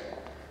Spirit,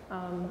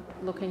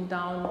 looking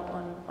down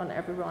on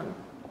everyone.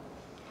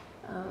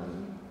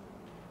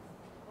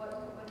 What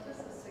does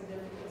the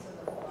significance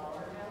of the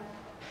flower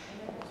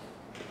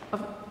have?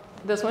 Of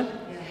this one?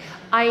 Yeah.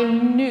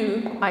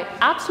 I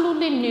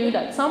absolutely knew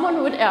that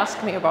someone would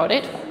ask me about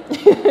it.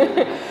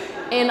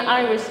 And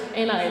I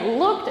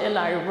looked and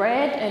I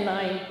read and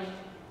I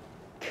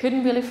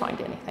couldn't really find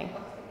anything.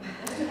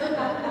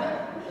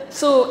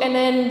 So, and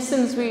then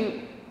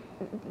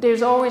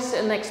there's always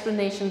an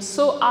explanation.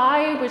 So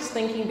I was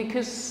thinking,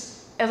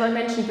 because as I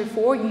mentioned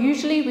before,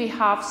 usually we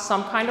have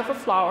some kind of a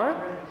flower,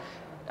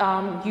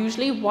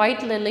 usually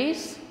white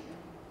lilies.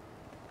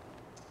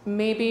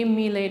 Maybe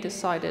Mile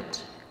decided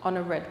on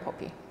a red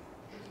poppy,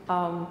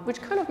 which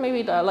kind of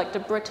maybe like the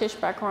British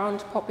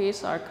background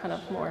poppies are kind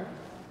of more.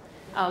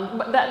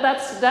 But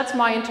that's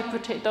my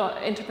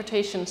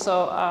interpretation.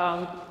 So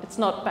it's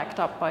not backed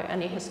up by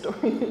any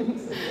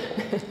historians.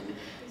 You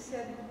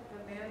said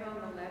the man on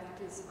the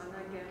left is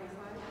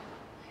unidentified?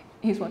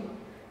 He's what?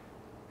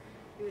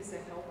 He was a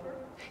helper?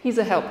 He's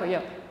a helper,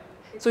 yeah.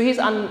 So he's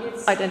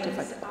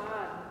unidentified. It's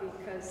odd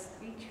because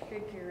each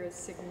figure is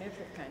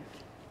significant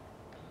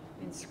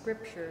in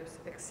scriptures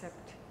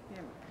except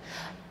him.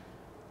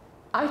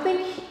 I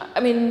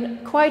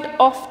mean, quite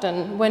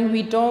often when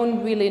we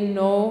don't really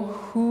know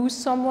who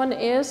someone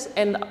is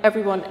and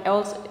everyone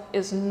else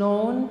is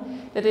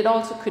known, that it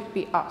also could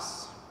be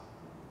us.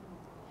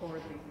 Or the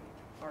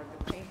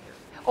painter.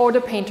 Or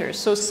the painters.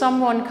 So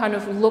someone kind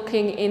of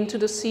looking into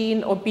the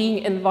scene or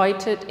being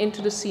invited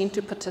into the scene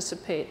to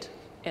participate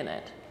in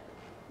it.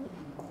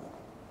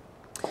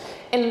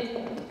 And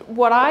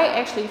what I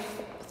actually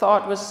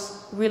thought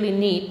was really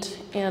neat,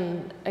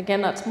 and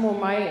again, that's more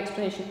my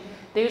explanation.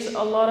 There's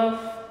a lot of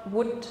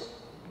wood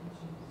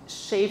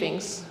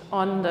shavings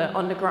on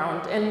the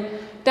ground, and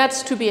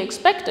that's to be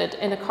expected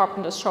in a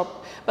carpenter's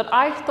shop. But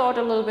I thought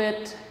a little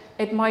bit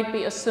it might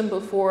be a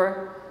symbol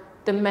for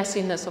the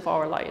messiness of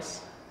our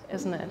lives,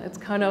 isn't it? It's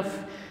kind of,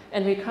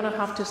 and we kind of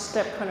have to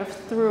step kind of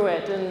through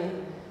it,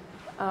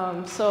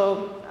 and so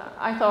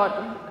I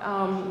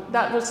thought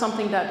that was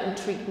something that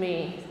intrigued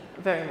me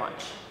very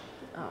much.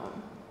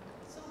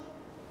 So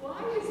why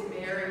is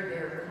Mary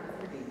there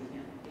comforting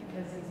him?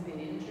 Because he's been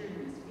injured,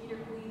 his feet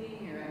are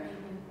bleeding, or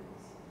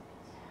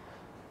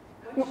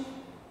I mean,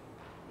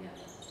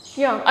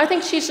 yeah, I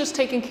think she's just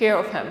taking care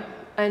of him.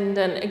 And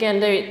then again,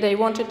 they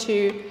wanted to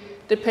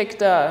depict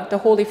the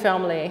Holy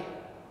Family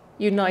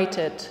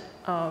united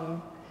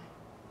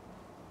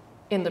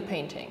in the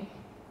painting.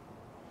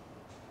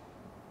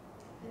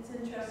 It's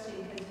interesting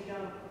because you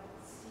don't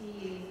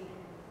see,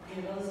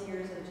 those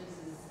years of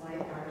Jesus'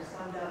 life are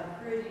summed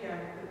up pretty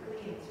darn quickly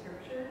in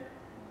Scripture.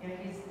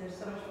 There's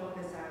so much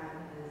focus on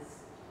his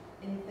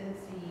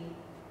infancy,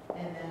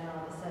 and then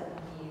all of a sudden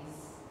he's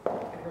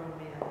a grown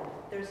man.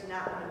 There's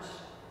not much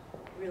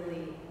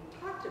really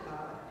talked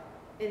about.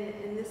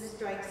 And this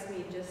strikes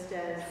me just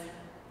as,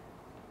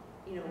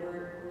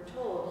 we're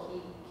told he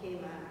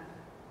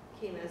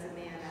came as a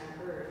man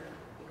on earth,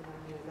 even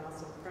though he was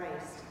also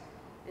Christ.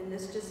 And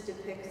this just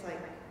depicts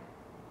like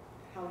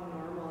how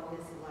normal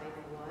his life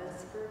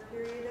was for a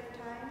period of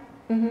time.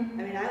 Mm-hmm.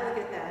 I mean, I look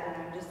at that and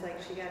I'm just like,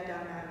 she got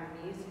down on her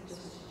knees and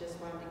she just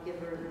wanted to give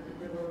her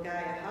little guy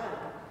a hug.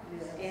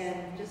 Yes.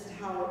 And just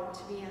how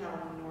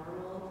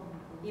normal,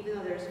 even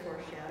though there's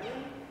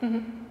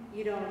foreshadowing,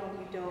 you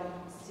don't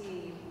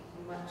see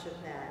much of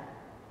that,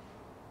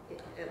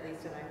 at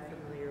least that I'm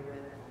familiar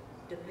with,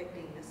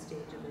 depicting the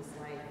stage of his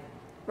life.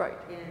 Right.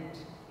 And,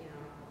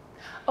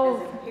 Oh.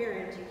 as a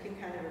parent, you can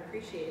kind of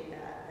appreciate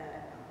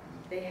that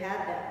they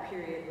had that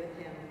period with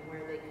him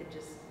where they could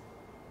just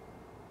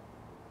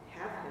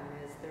have him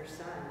as their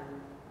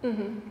son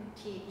and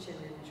teach and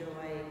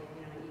enjoy,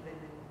 even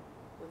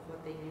with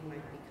what they knew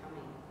might be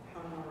coming,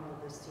 how normal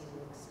this scene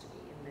looks to be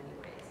in many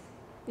ways.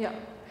 Yeah,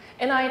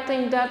 and I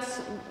think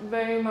that's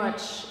very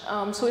much,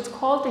 so it's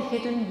called The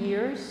Hidden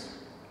Years,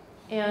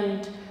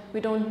 and we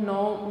don't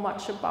know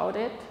much about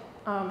it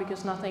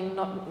because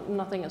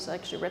nothing is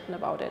actually written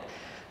about it.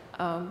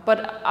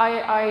 But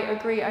I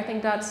agree, I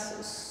think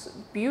that's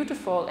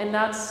beautiful, and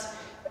that's,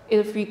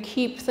 if we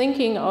keep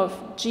thinking of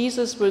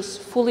Jesus was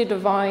fully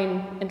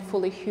divine and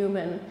fully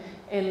human,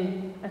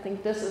 and I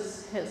think this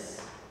is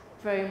his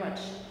very much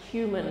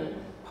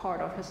human part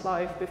of his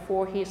life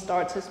before he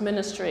starts his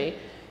ministry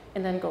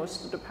and then goes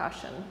to the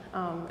Passion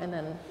and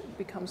then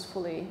becomes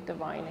fully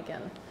divine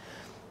again.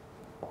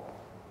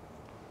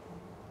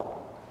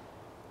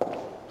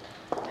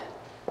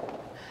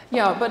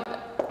 Yeah, but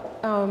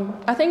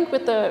I think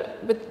with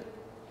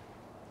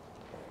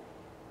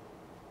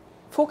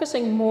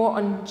focusing more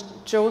on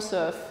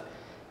Joseph,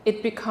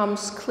 it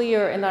becomes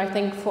clear, and I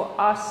think for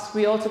us,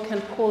 we also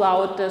can pull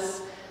out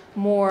this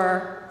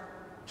more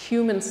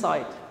human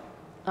side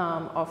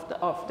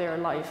of their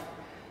life.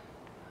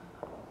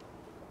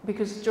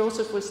 Because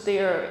Joseph was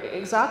there,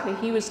 exactly,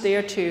 he was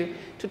there to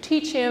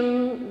teach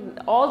him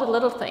all the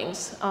little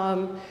things.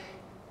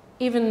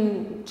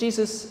 Even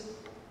Jesus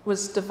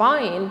was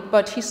divine,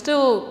 but he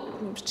still,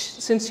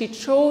 since he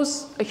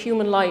chose a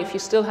human life, he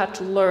still had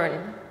to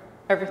learn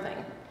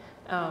everything,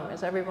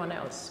 as everyone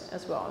else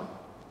as well.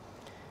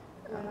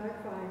 What I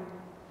find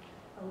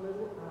a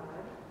little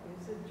odd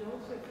is that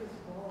Joseph is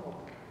bald.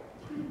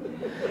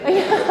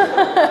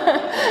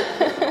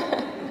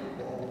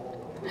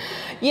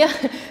 Yeah,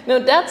 no,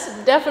 that's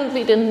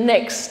definitely the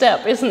next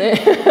step, isn't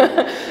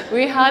it?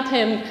 We had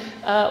him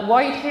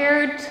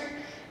white-haired,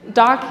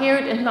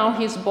 dark-haired, and now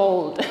he's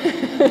bald.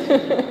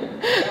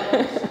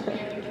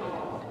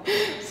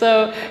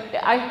 So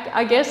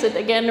I guess it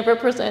again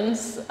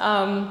represents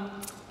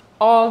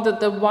all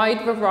the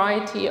wide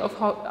variety of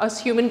how, us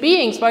human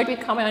beings, right? We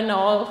come in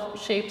all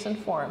shapes and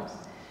forms.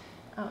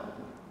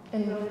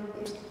 And the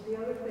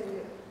other thing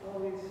that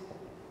always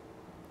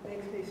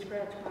makes me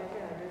scratch my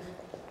head is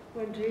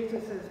when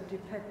Jesus is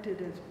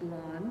depicted as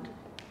blonde.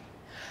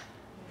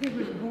 He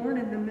was born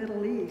in the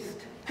Middle East.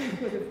 He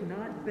could have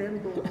not been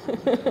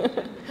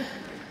blonde.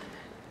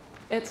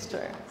 It's true.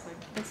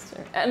 It's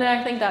true. And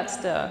I think that's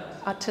the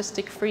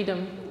artistic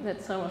freedom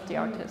that some of the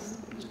artists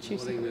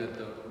choose. Noting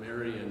that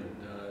Mary and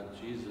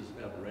Jesus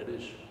have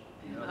reddish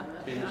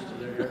tinge to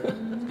their hair. It's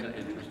kind of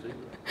interesting.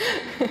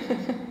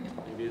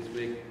 Maybe it's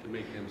to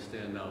make them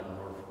stand out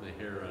more from the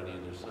hair on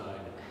either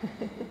side.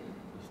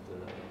 Just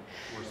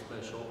more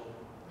special.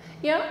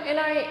 Yeah, and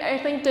I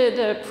think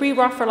the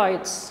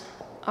pre-Raphaelites,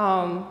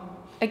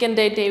 again,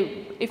 they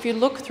if you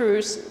look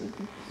through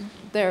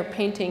their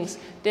paintings,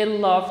 they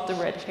love the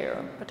red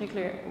hair,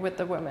 particularly with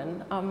the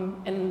women,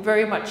 and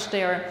very much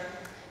their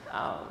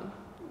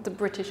the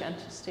British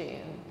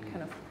ancestry and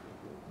kind of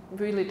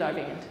really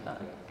diving into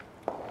that.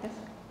 Yes?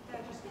 Yeah,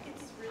 I just think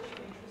it's really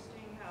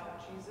interesting how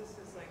Jesus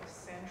is like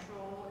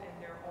central and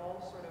they're all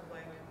sort of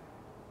like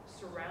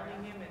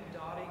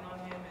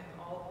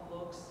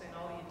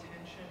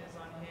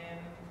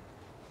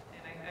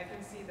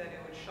that it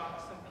would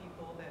shock some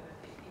people that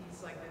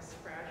he's like this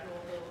fragile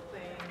little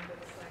thing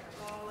that's like,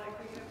 oh, like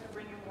we have to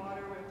bring him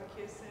water, we have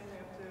to kiss him, we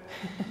have to,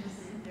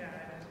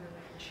 yeah, it's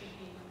really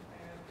cheeky.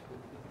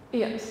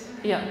 Yes,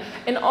 yeah.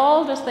 And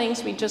all the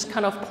things we just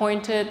kind of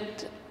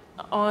pointed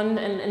on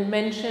and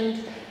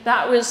mentioned,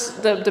 that was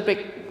the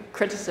big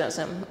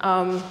criticism.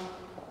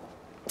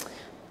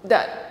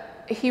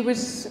 That he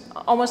was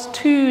almost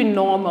too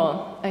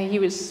normal. He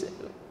was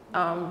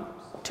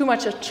too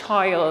much a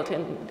child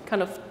and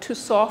kind of too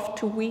soft,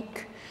 too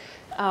weak.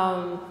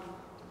 At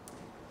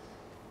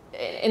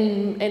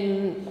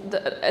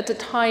the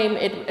time,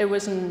 it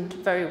wasn't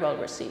very well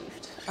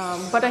received.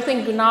 But I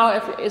think now,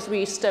 as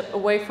we step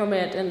away from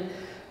it, and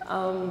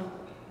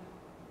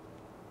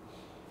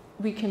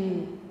we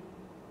can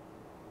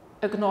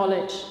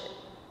acknowledge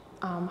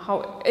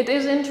how it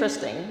is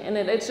interesting, and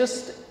it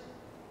just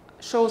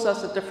shows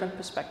us a different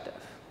perspective.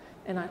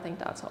 And I think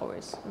that's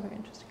always very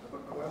interesting. I have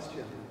a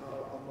question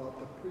about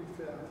the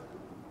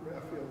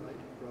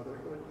pre-Raphaelite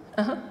Brotherhood.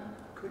 Uh-huh.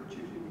 Could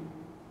you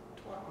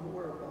talk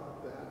more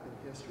about that in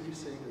history,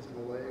 seeing as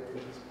Malay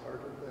was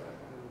part of that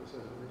and was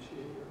an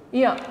initiator?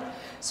 Yeah.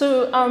 So,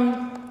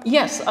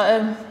 yes,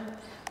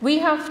 we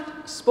have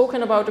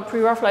spoken about the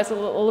pre-Raphaelites a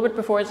little bit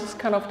before. It's just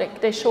kind of,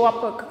 they show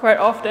up quite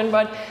often.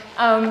 But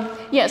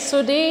yes,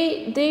 so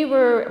they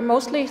were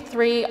mostly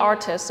three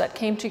artists that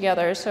came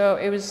together. So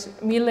it was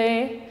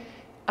Millet,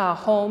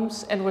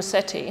 Holmes, and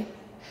Rossetti.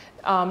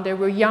 They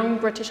were young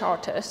British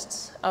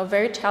artists,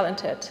 very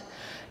talented.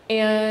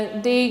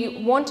 And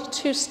they wanted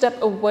to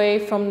step away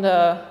from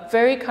the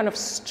very kind of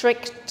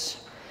strict,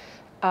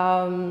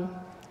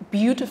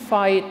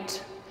 beautified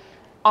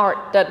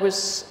art that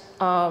was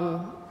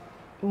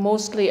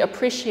mostly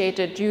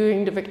appreciated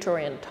during the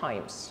Victorian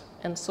times.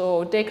 And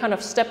so they kind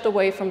of stepped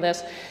away from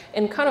this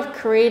and kind of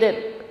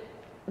created,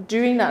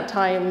 during that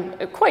time,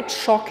 quite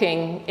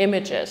shocking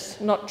images.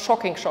 Not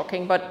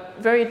shocking, but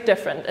very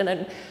different. And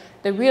then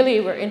they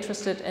really were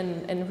interested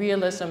in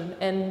realism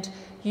and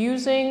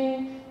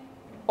using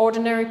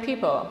ordinary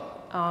people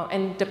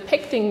and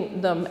depicting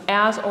them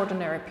as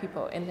ordinary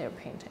people in their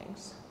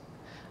paintings.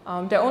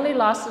 They only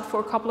lasted for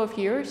a couple of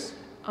years.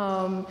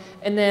 And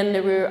then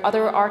there were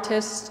other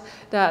artists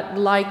that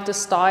liked the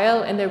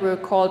style, and they were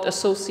called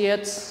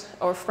associates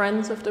or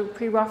friends of the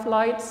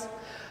pre-Raphaelites.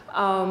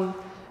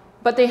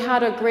 But they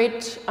had a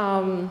great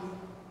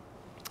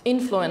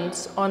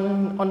influence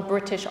on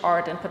British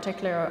art, in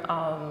particular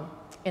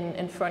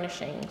in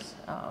furnishings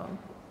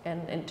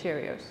and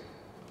interiors.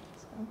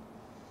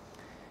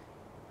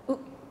 So,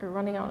 we're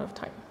running out of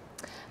time.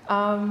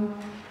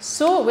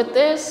 So with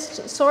this,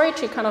 sorry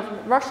to kind of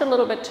rush a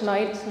little bit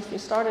tonight since we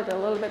started a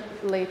little bit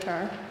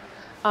later.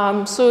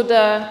 Our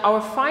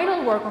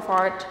final work of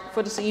art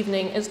for this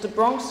evening is the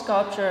bronze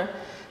sculpture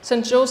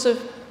St.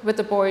 Joseph with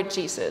the Boy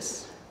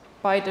Jesus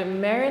by the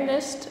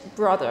Marianist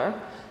brother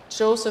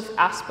Joseph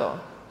Aspel.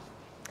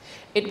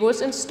 It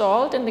was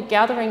installed in the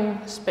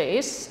gathering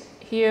space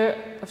here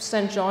of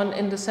St. John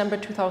in December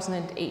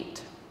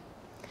 2008.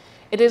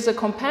 It is a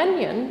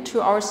companion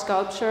to our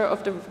sculpture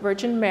of the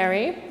Virgin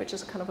Mary, which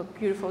is kind of a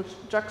beautiful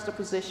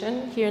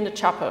juxtaposition here in the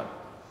chapel.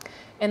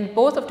 And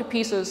both of the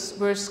pieces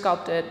were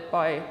sculpted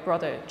by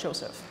Brother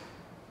Joseph.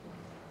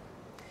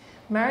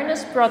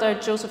 Marianist brother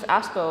Joseph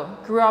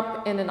Aspel grew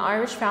up in an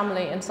Irish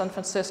family in San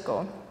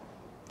Francisco.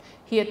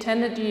 He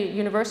attended the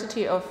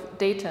University of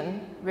Dayton,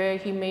 where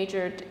he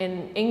majored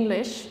in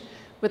English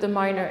with a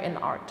minor in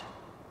art.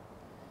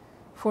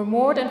 For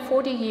more than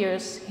 40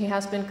 years, he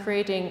has been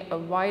creating a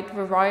wide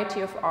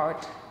variety of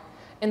art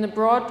in a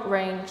broad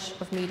range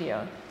of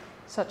media,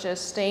 such as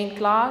stained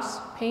glass,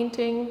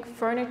 painting,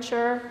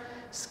 furniture,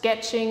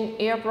 sketching,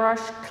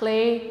 airbrush,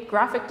 clay,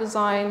 graphic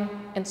design,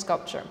 and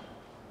sculpture.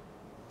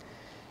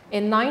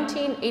 In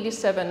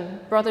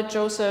 1987, Brother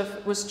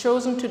Joseph was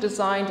chosen to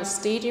design the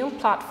stadium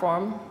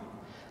platform,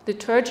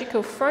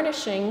 liturgical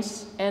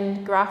furnishings,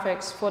 and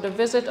graphics for the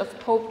visit of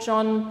Pope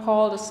John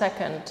Paul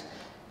II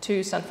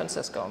to San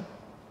Francisco.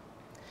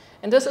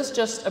 And this is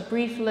just a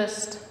brief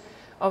list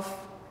of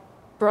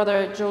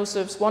Brother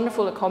Joseph's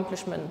wonderful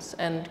accomplishments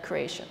and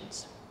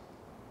creations.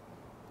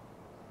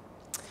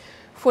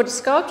 For the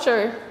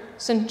sculpture,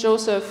 St.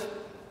 Joseph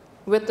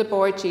with the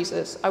Boy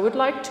Jesus, I would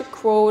like to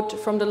quote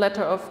from the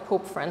letter of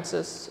Pope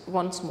Francis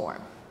once more.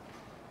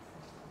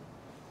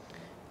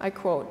 I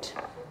quote,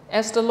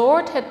 "As the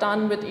Lord had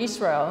done with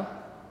Israel,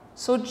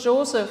 so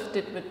Joseph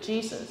did with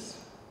Jesus.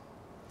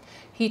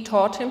 He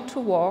taught him to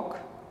walk,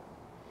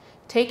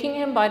 taking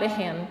him by the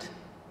hand.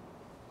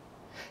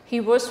 He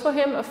was for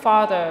him a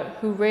father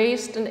who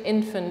raised an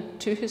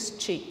infant to his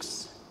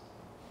cheeks,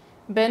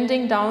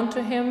 bending down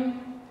to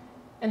him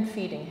and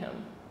feeding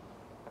him."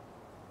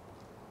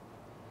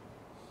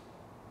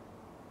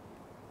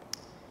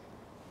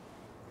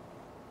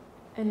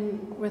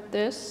 And with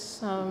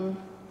this,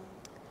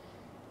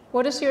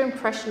 what is your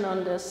impression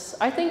on this?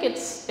 I think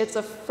it's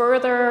a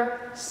further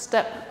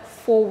step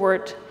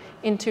forward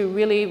into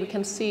really, we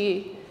can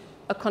see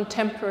a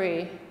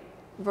contemporary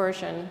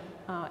version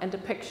and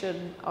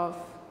depiction of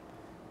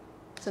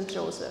St.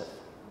 Joseph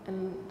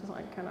in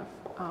design, kind of.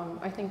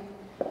 I think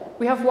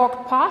we have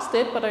walked past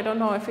it, but I don't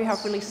know if we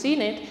have really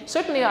seen it.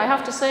 Certainly, I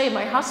have to say,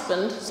 my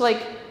husband, it's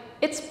like,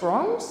 it's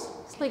bronze?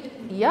 It's like,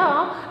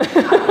 yeah.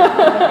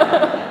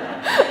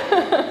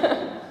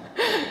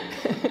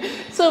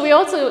 So we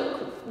also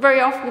very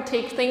often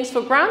take things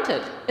for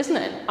granted, isn't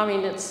it? I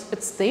mean,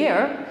 it's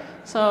there.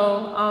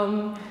 So,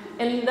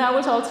 and that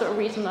was also a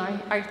reason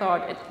I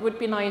thought it would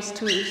be nice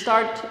to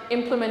start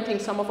implementing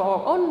some of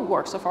our own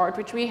works of art,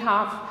 which we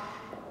have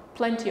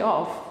plenty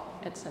of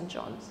at St.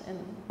 John's. And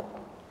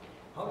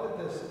how did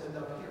this end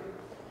up here?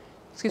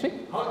 excuse me?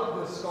 How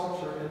did this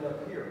sculpture end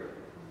up here?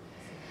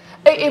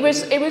 It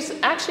was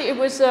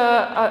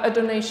a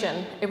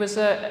donation. It was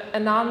an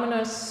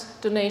anonymous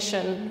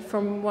donation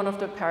from one of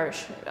the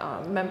parish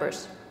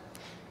members.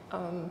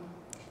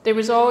 There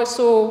was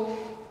also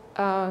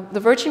the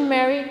Virgin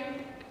Mary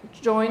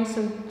joined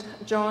St.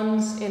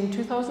 John's in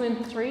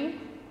 2003,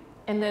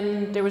 and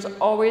then there was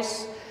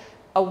always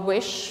a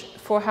wish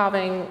for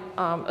having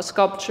a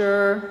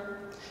sculpture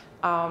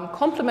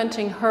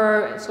complementing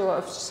her, so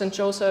of St.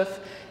 Joseph,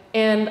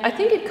 and I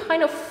think it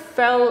kind of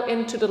fell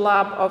into the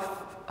lap of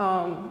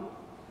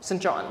St.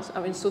 John's.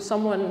 I mean, so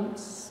someone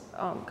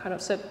kind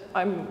of said,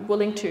 I'm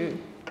willing to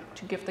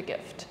give the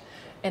gift.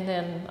 And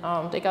then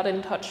they got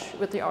in touch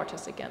with the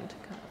artist again. To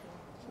kind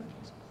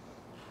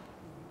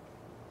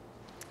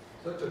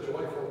of such a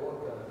joyful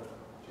look on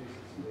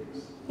Jesus'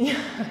 face.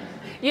 Yeah.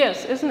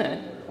 Yes, isn't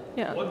it?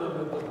 Yeah.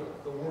 Wonderment of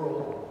the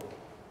world.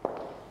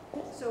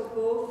 So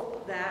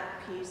both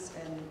that piece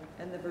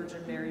and the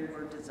Virgin Mary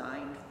were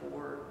designed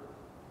for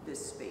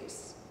this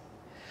space,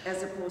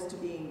 as opposed to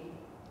being,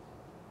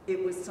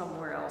 it was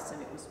somewhere else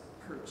and it was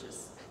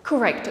purchased.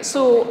 Correct.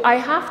 So I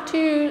have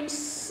to,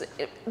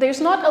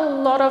 there's not a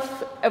lot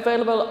of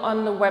available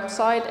on the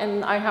website,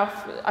 and I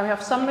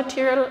have some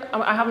material.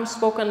 I haven't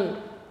spoken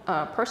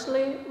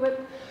personally with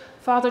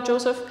Father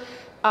Joseph.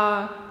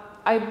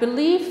 I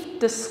believe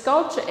the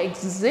sculpture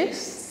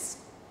exists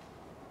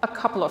a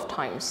couple of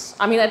times.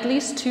 I mean, at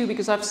least two,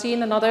 because I've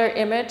seen another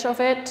image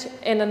of it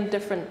in a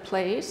different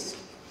place.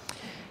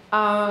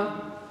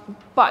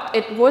 But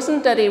it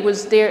wasn't that it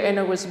was there and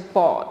it was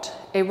bought.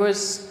 It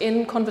was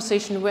in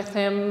conversation with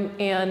him,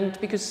 and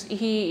because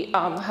he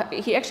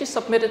actually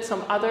submitted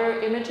some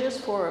other images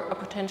for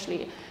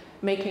potentially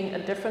making a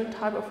different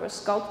type of a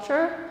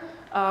sculpture,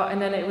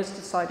 and then it was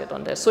decided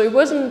on this. So it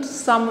wasn't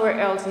somewhere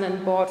else and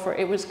then bought for.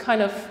 It was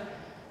kind of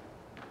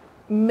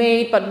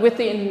made, but with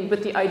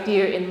the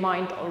idea in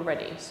mind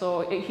already.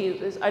 So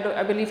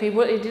I believe he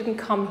didn't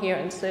come here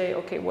and say,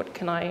 okay,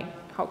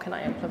 how can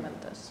I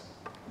implement this?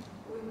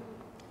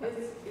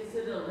 Is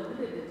it a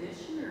limited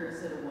edition or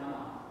is it a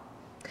one-off?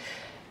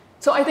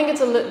 So I think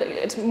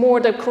it's more,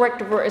 the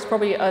correct word is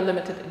probably a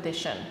limited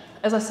edition.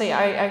 As I say,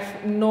 I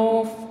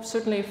know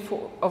certainly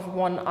of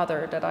one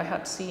other that I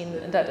had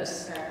seen that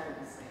is exactly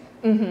the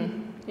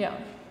same. Yeah.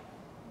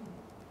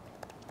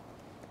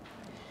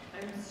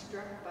 I'm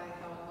struck by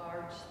how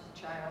large the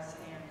child's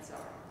hands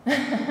are.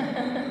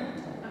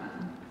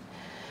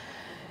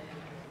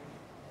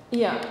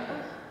 Yeah.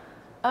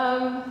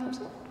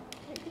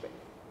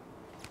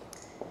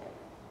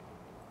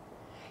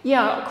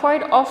 Yeah,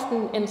 quite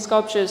often in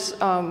sculptures,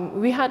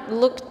 we had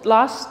looked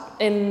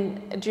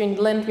during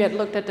Lent, we had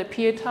looked at the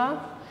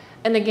Pietà,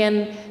 and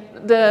again,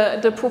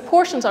 the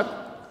proportions are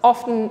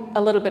often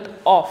a little bit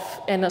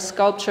off in a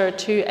sculpture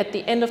to, at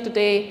the end of the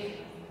day,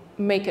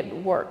 make it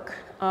work.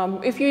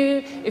 If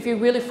you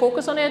really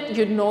focus on it,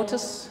 you'd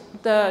notice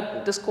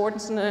the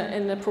discordance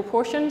in the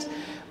proportions,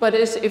 but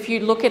if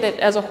you look at it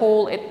as a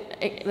whole, it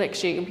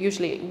actually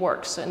usually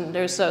works, and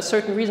there's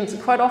certain reasons.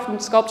 Quite often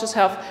sculptures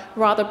have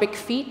rather big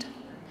feet,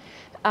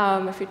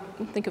 if you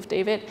think of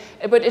David,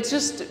 but it's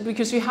just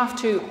because you have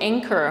to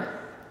anchor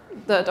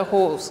the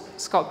whole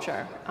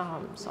sculpture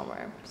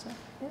somewhere. So,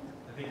 yeah.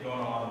 I think going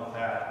along with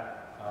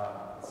that,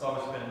 it's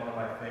always been one of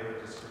my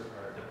favorite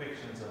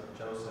depictions of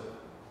Joseph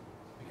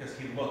because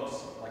he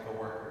looks like a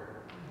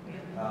worker.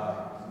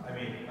 I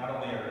mean, not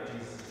only are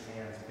Jesus'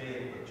 hands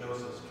big, but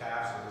Joseph's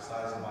calves are the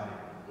size of my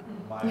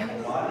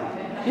whole body.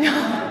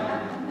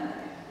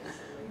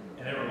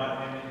 And it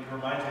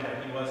reminds me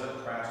that he was a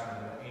craftsman.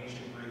 The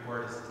ancient Greek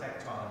word is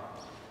tecton,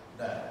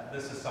 that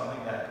this is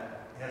something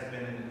that has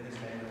been in his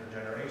family for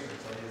generations.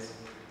 So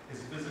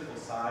his physical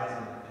size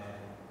and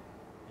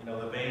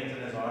the veins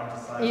in his arms, the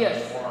size of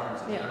his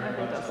forearms, is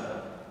very much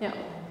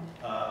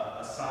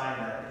a sign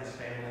that his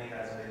family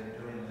has been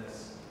doing this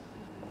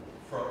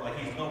for, like,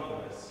 he's built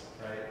for this,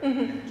 right?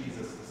 And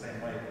Jesus the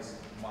same way, this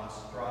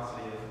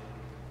monstrosity of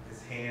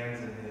his hands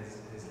and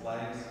his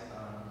legs,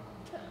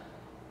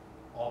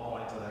 all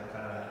point to that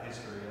kind of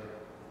history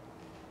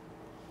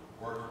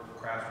of work,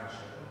 craftsmanship.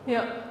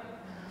 Yeah.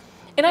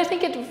 And I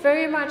think it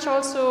very much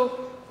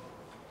also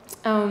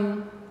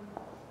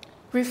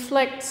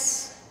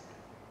reflects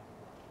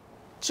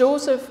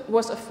Joseph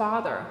was a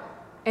father,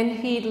 and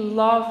he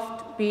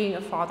loved being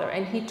a father,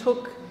 and he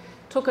took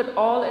it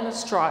all in a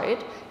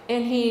stride,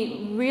 and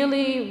he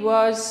really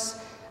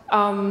was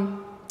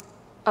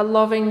a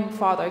loving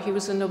father. He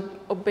was an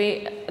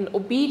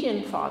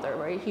obedient father,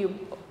 right? He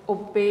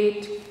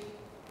obeyed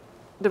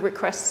the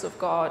requests of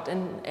God,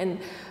 and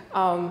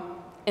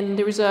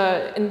there is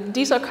and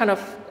these are kind of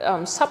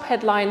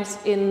subheadlines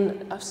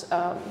in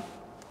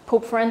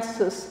Pope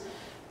Francis'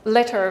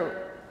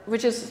 letter,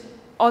 which is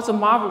also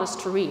marvelous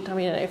to read. I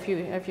mean, if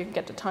you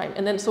get the time.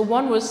 And then so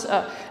one was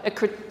a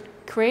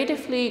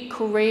creatively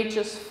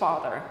courageous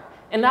father,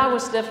 and that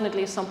was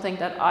definitely something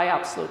that I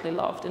absolutely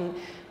loved. And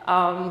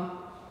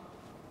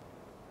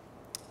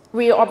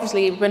we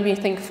obviously, when we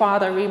think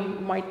father, we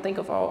might think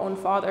of our own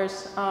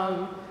fathers.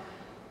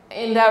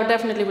 And that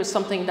definitely was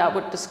something that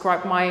would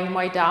describe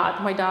my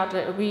dad. My dad,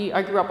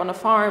 I grew up on a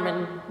farm,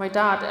 and my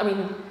dad, I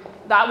mean,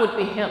 that would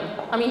be him.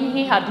 I mean,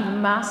 he had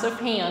massive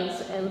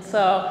hands, and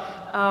so,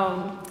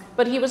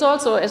 but he was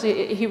also,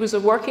 he was a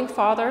working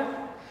father.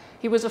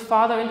 He was a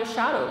father in the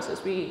shadows,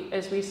 as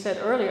we said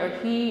earlier.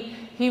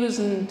 He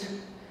wasn't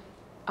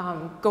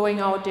going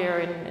out there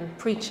and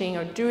preaching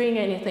or doing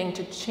anything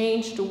to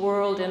change the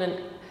world in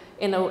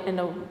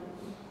a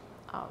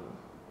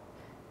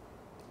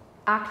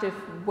active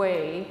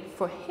way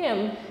for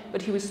him,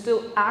 but he was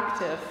still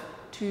active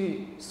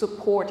to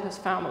support his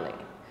family.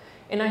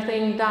 And I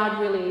think that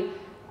really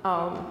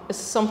is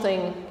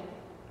something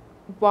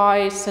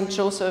why St.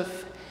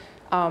 Joseph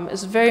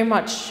is very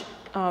much,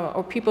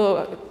 or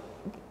people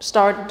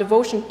start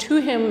devotion to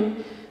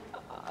him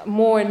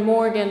more and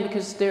more again,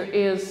 because there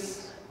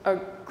is a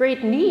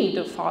great need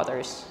of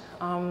fathers.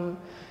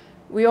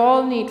 We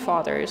all need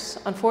fathers.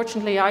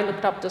 Unfortunately, I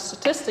looked up the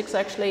statistics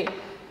actually.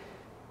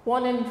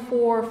 1 in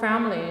 4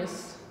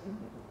 families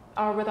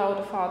are without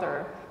a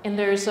father, and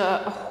there's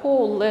a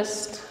whole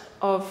list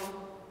of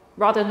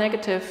rather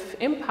negative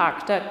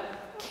impact that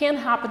can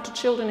happen to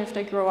children if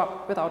they grow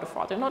up without a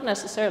father. Not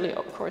necessarily,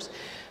 of course,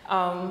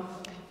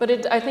 but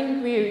I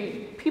think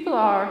people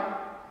are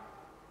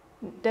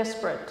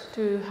desperate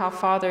to have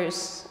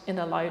fathers in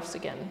their lives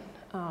again.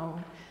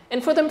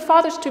 And for them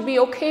fathers to be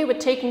okay with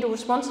taking the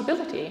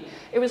responsibility.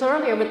 It was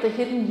earlier with the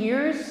hidden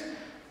years.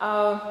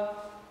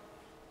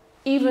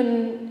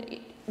 Even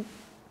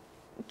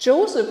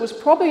Joseph was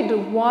probably the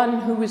one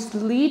who was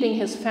leading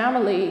his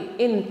family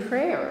in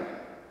prayer,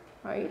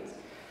 right?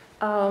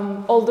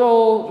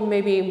 Although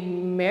maybe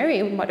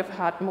Mary might have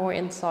had more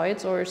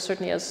insights, or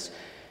certainly as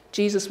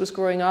Jesus was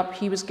growing up,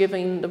 he was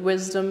given the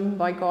wisdom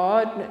by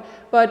God.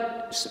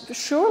 But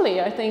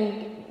surely I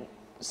think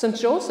St.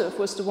 Joseph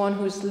was the one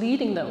who was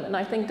leading them. And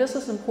I think this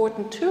is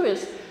important too,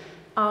 is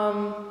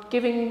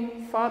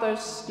giving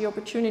fathers the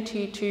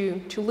opportunity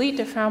to lead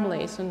their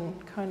families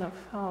and kind of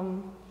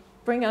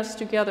bring us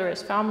together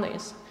as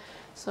families.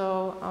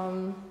 So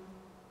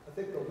I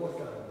think the look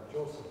on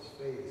Joseph's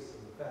face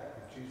and the fact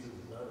that Jesus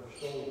is on his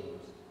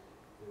shoulders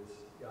is,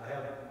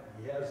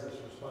 he has this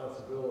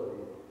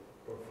responsibility,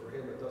 but for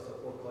him it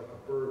doesn't look like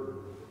a burden,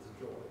 it's a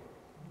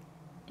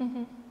joy.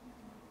 Mm-hmm.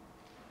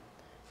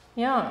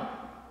 Yeah,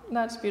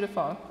 that's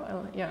beautiful.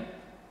 Yeah.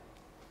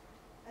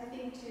 I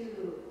think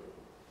too,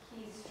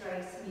 he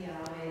strikes me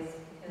always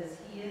because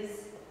he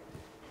is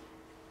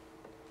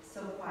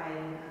so quiet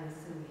and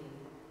unassuming,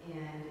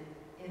 and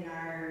in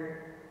our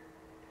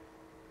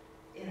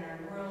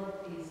world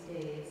these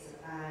days,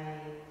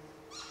 I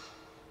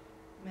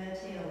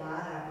meditate a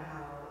lot on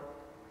how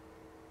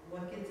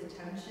what gets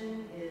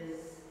attention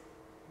is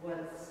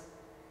what's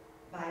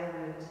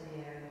violent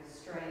and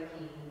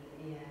striking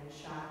and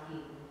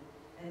shocking,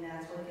 and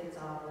that's what gets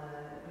all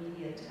the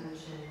media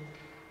attention,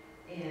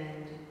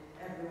 and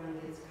everyone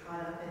gets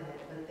caught up in it.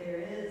 But there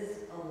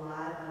is a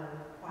lot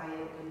of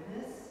quiet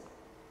goodness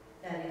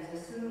that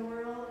exists in the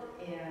world,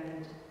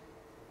 and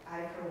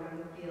I, for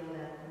one, feel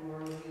that the more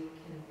we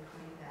can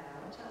point that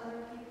out to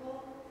other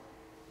people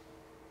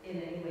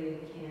in any way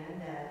we can,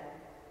 that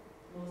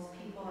most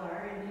people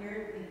are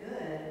inherently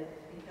good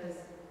because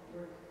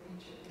we're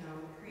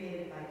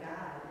created by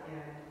God,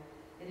 and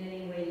in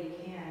any way you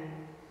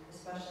can,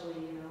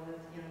 especially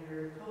with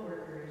younger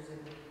coworkers,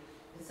 and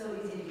it's so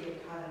easy to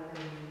get caught up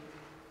in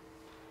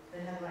the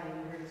headline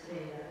you heard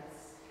today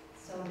that's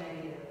so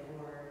negative,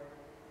 or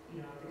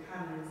the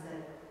comments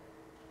that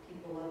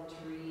people love to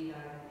read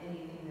on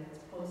anything that's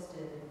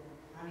posted.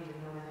 I don't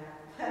even know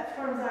what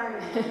platforms are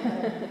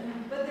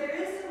anymore, but there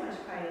is so much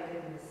quiet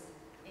goodness,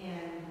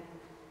 and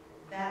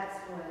that's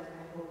what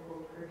I hope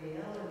will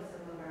prevail in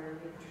some of our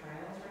big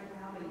trials right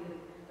now.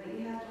 But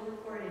you have to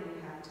look for it, and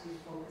you have to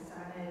focus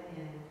on it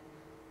and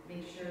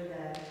make sure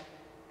that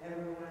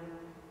everyone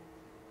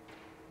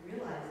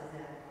realizes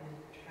that and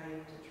try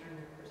to turn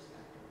their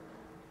perspective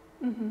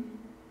around. Mm-hmm.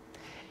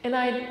 And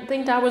I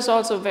think that was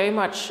also very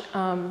much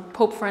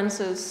Pope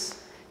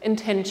Francis'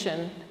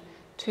 intention,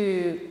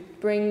 to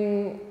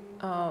bring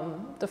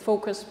the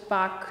focus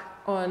back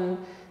on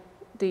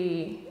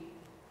the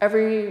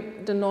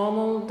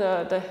normal,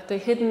 the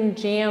hidden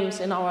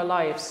gems in our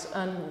lives.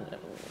 And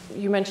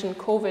you mentioned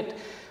COVID.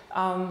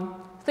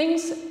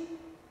 Things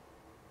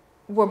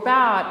were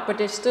bad, but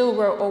they still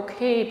were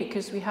okay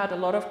because we had a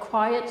lot of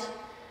quiet,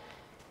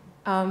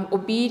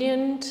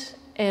 obedient,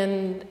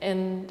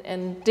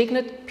 and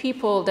dignant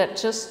people that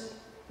just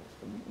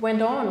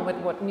went on with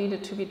what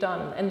needed to be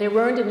done, and they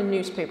weren't in the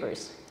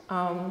newspapers.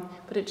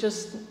 but it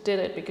just did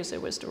it because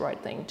it was the right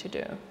thing to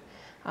do.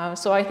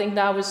 So I think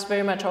that was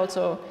very much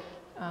also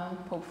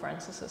Pope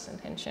Francis's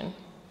intention.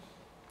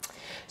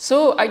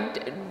 So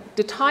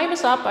the time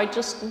is up. I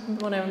just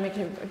want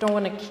to don't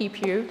want to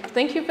keep you.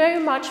 Thank you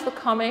very much for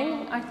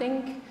coming. I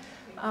think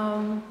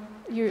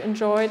you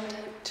enjoyed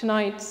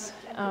tonight's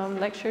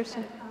lectures.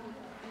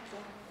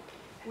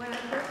 When I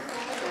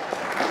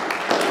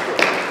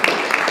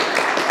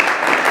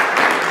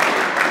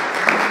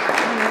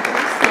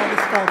first saw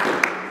this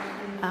sculpture,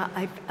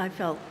 I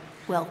felt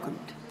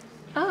welcomed.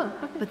 Oh,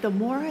 okay. But the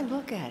more I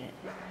look at it,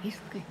 he's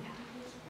looking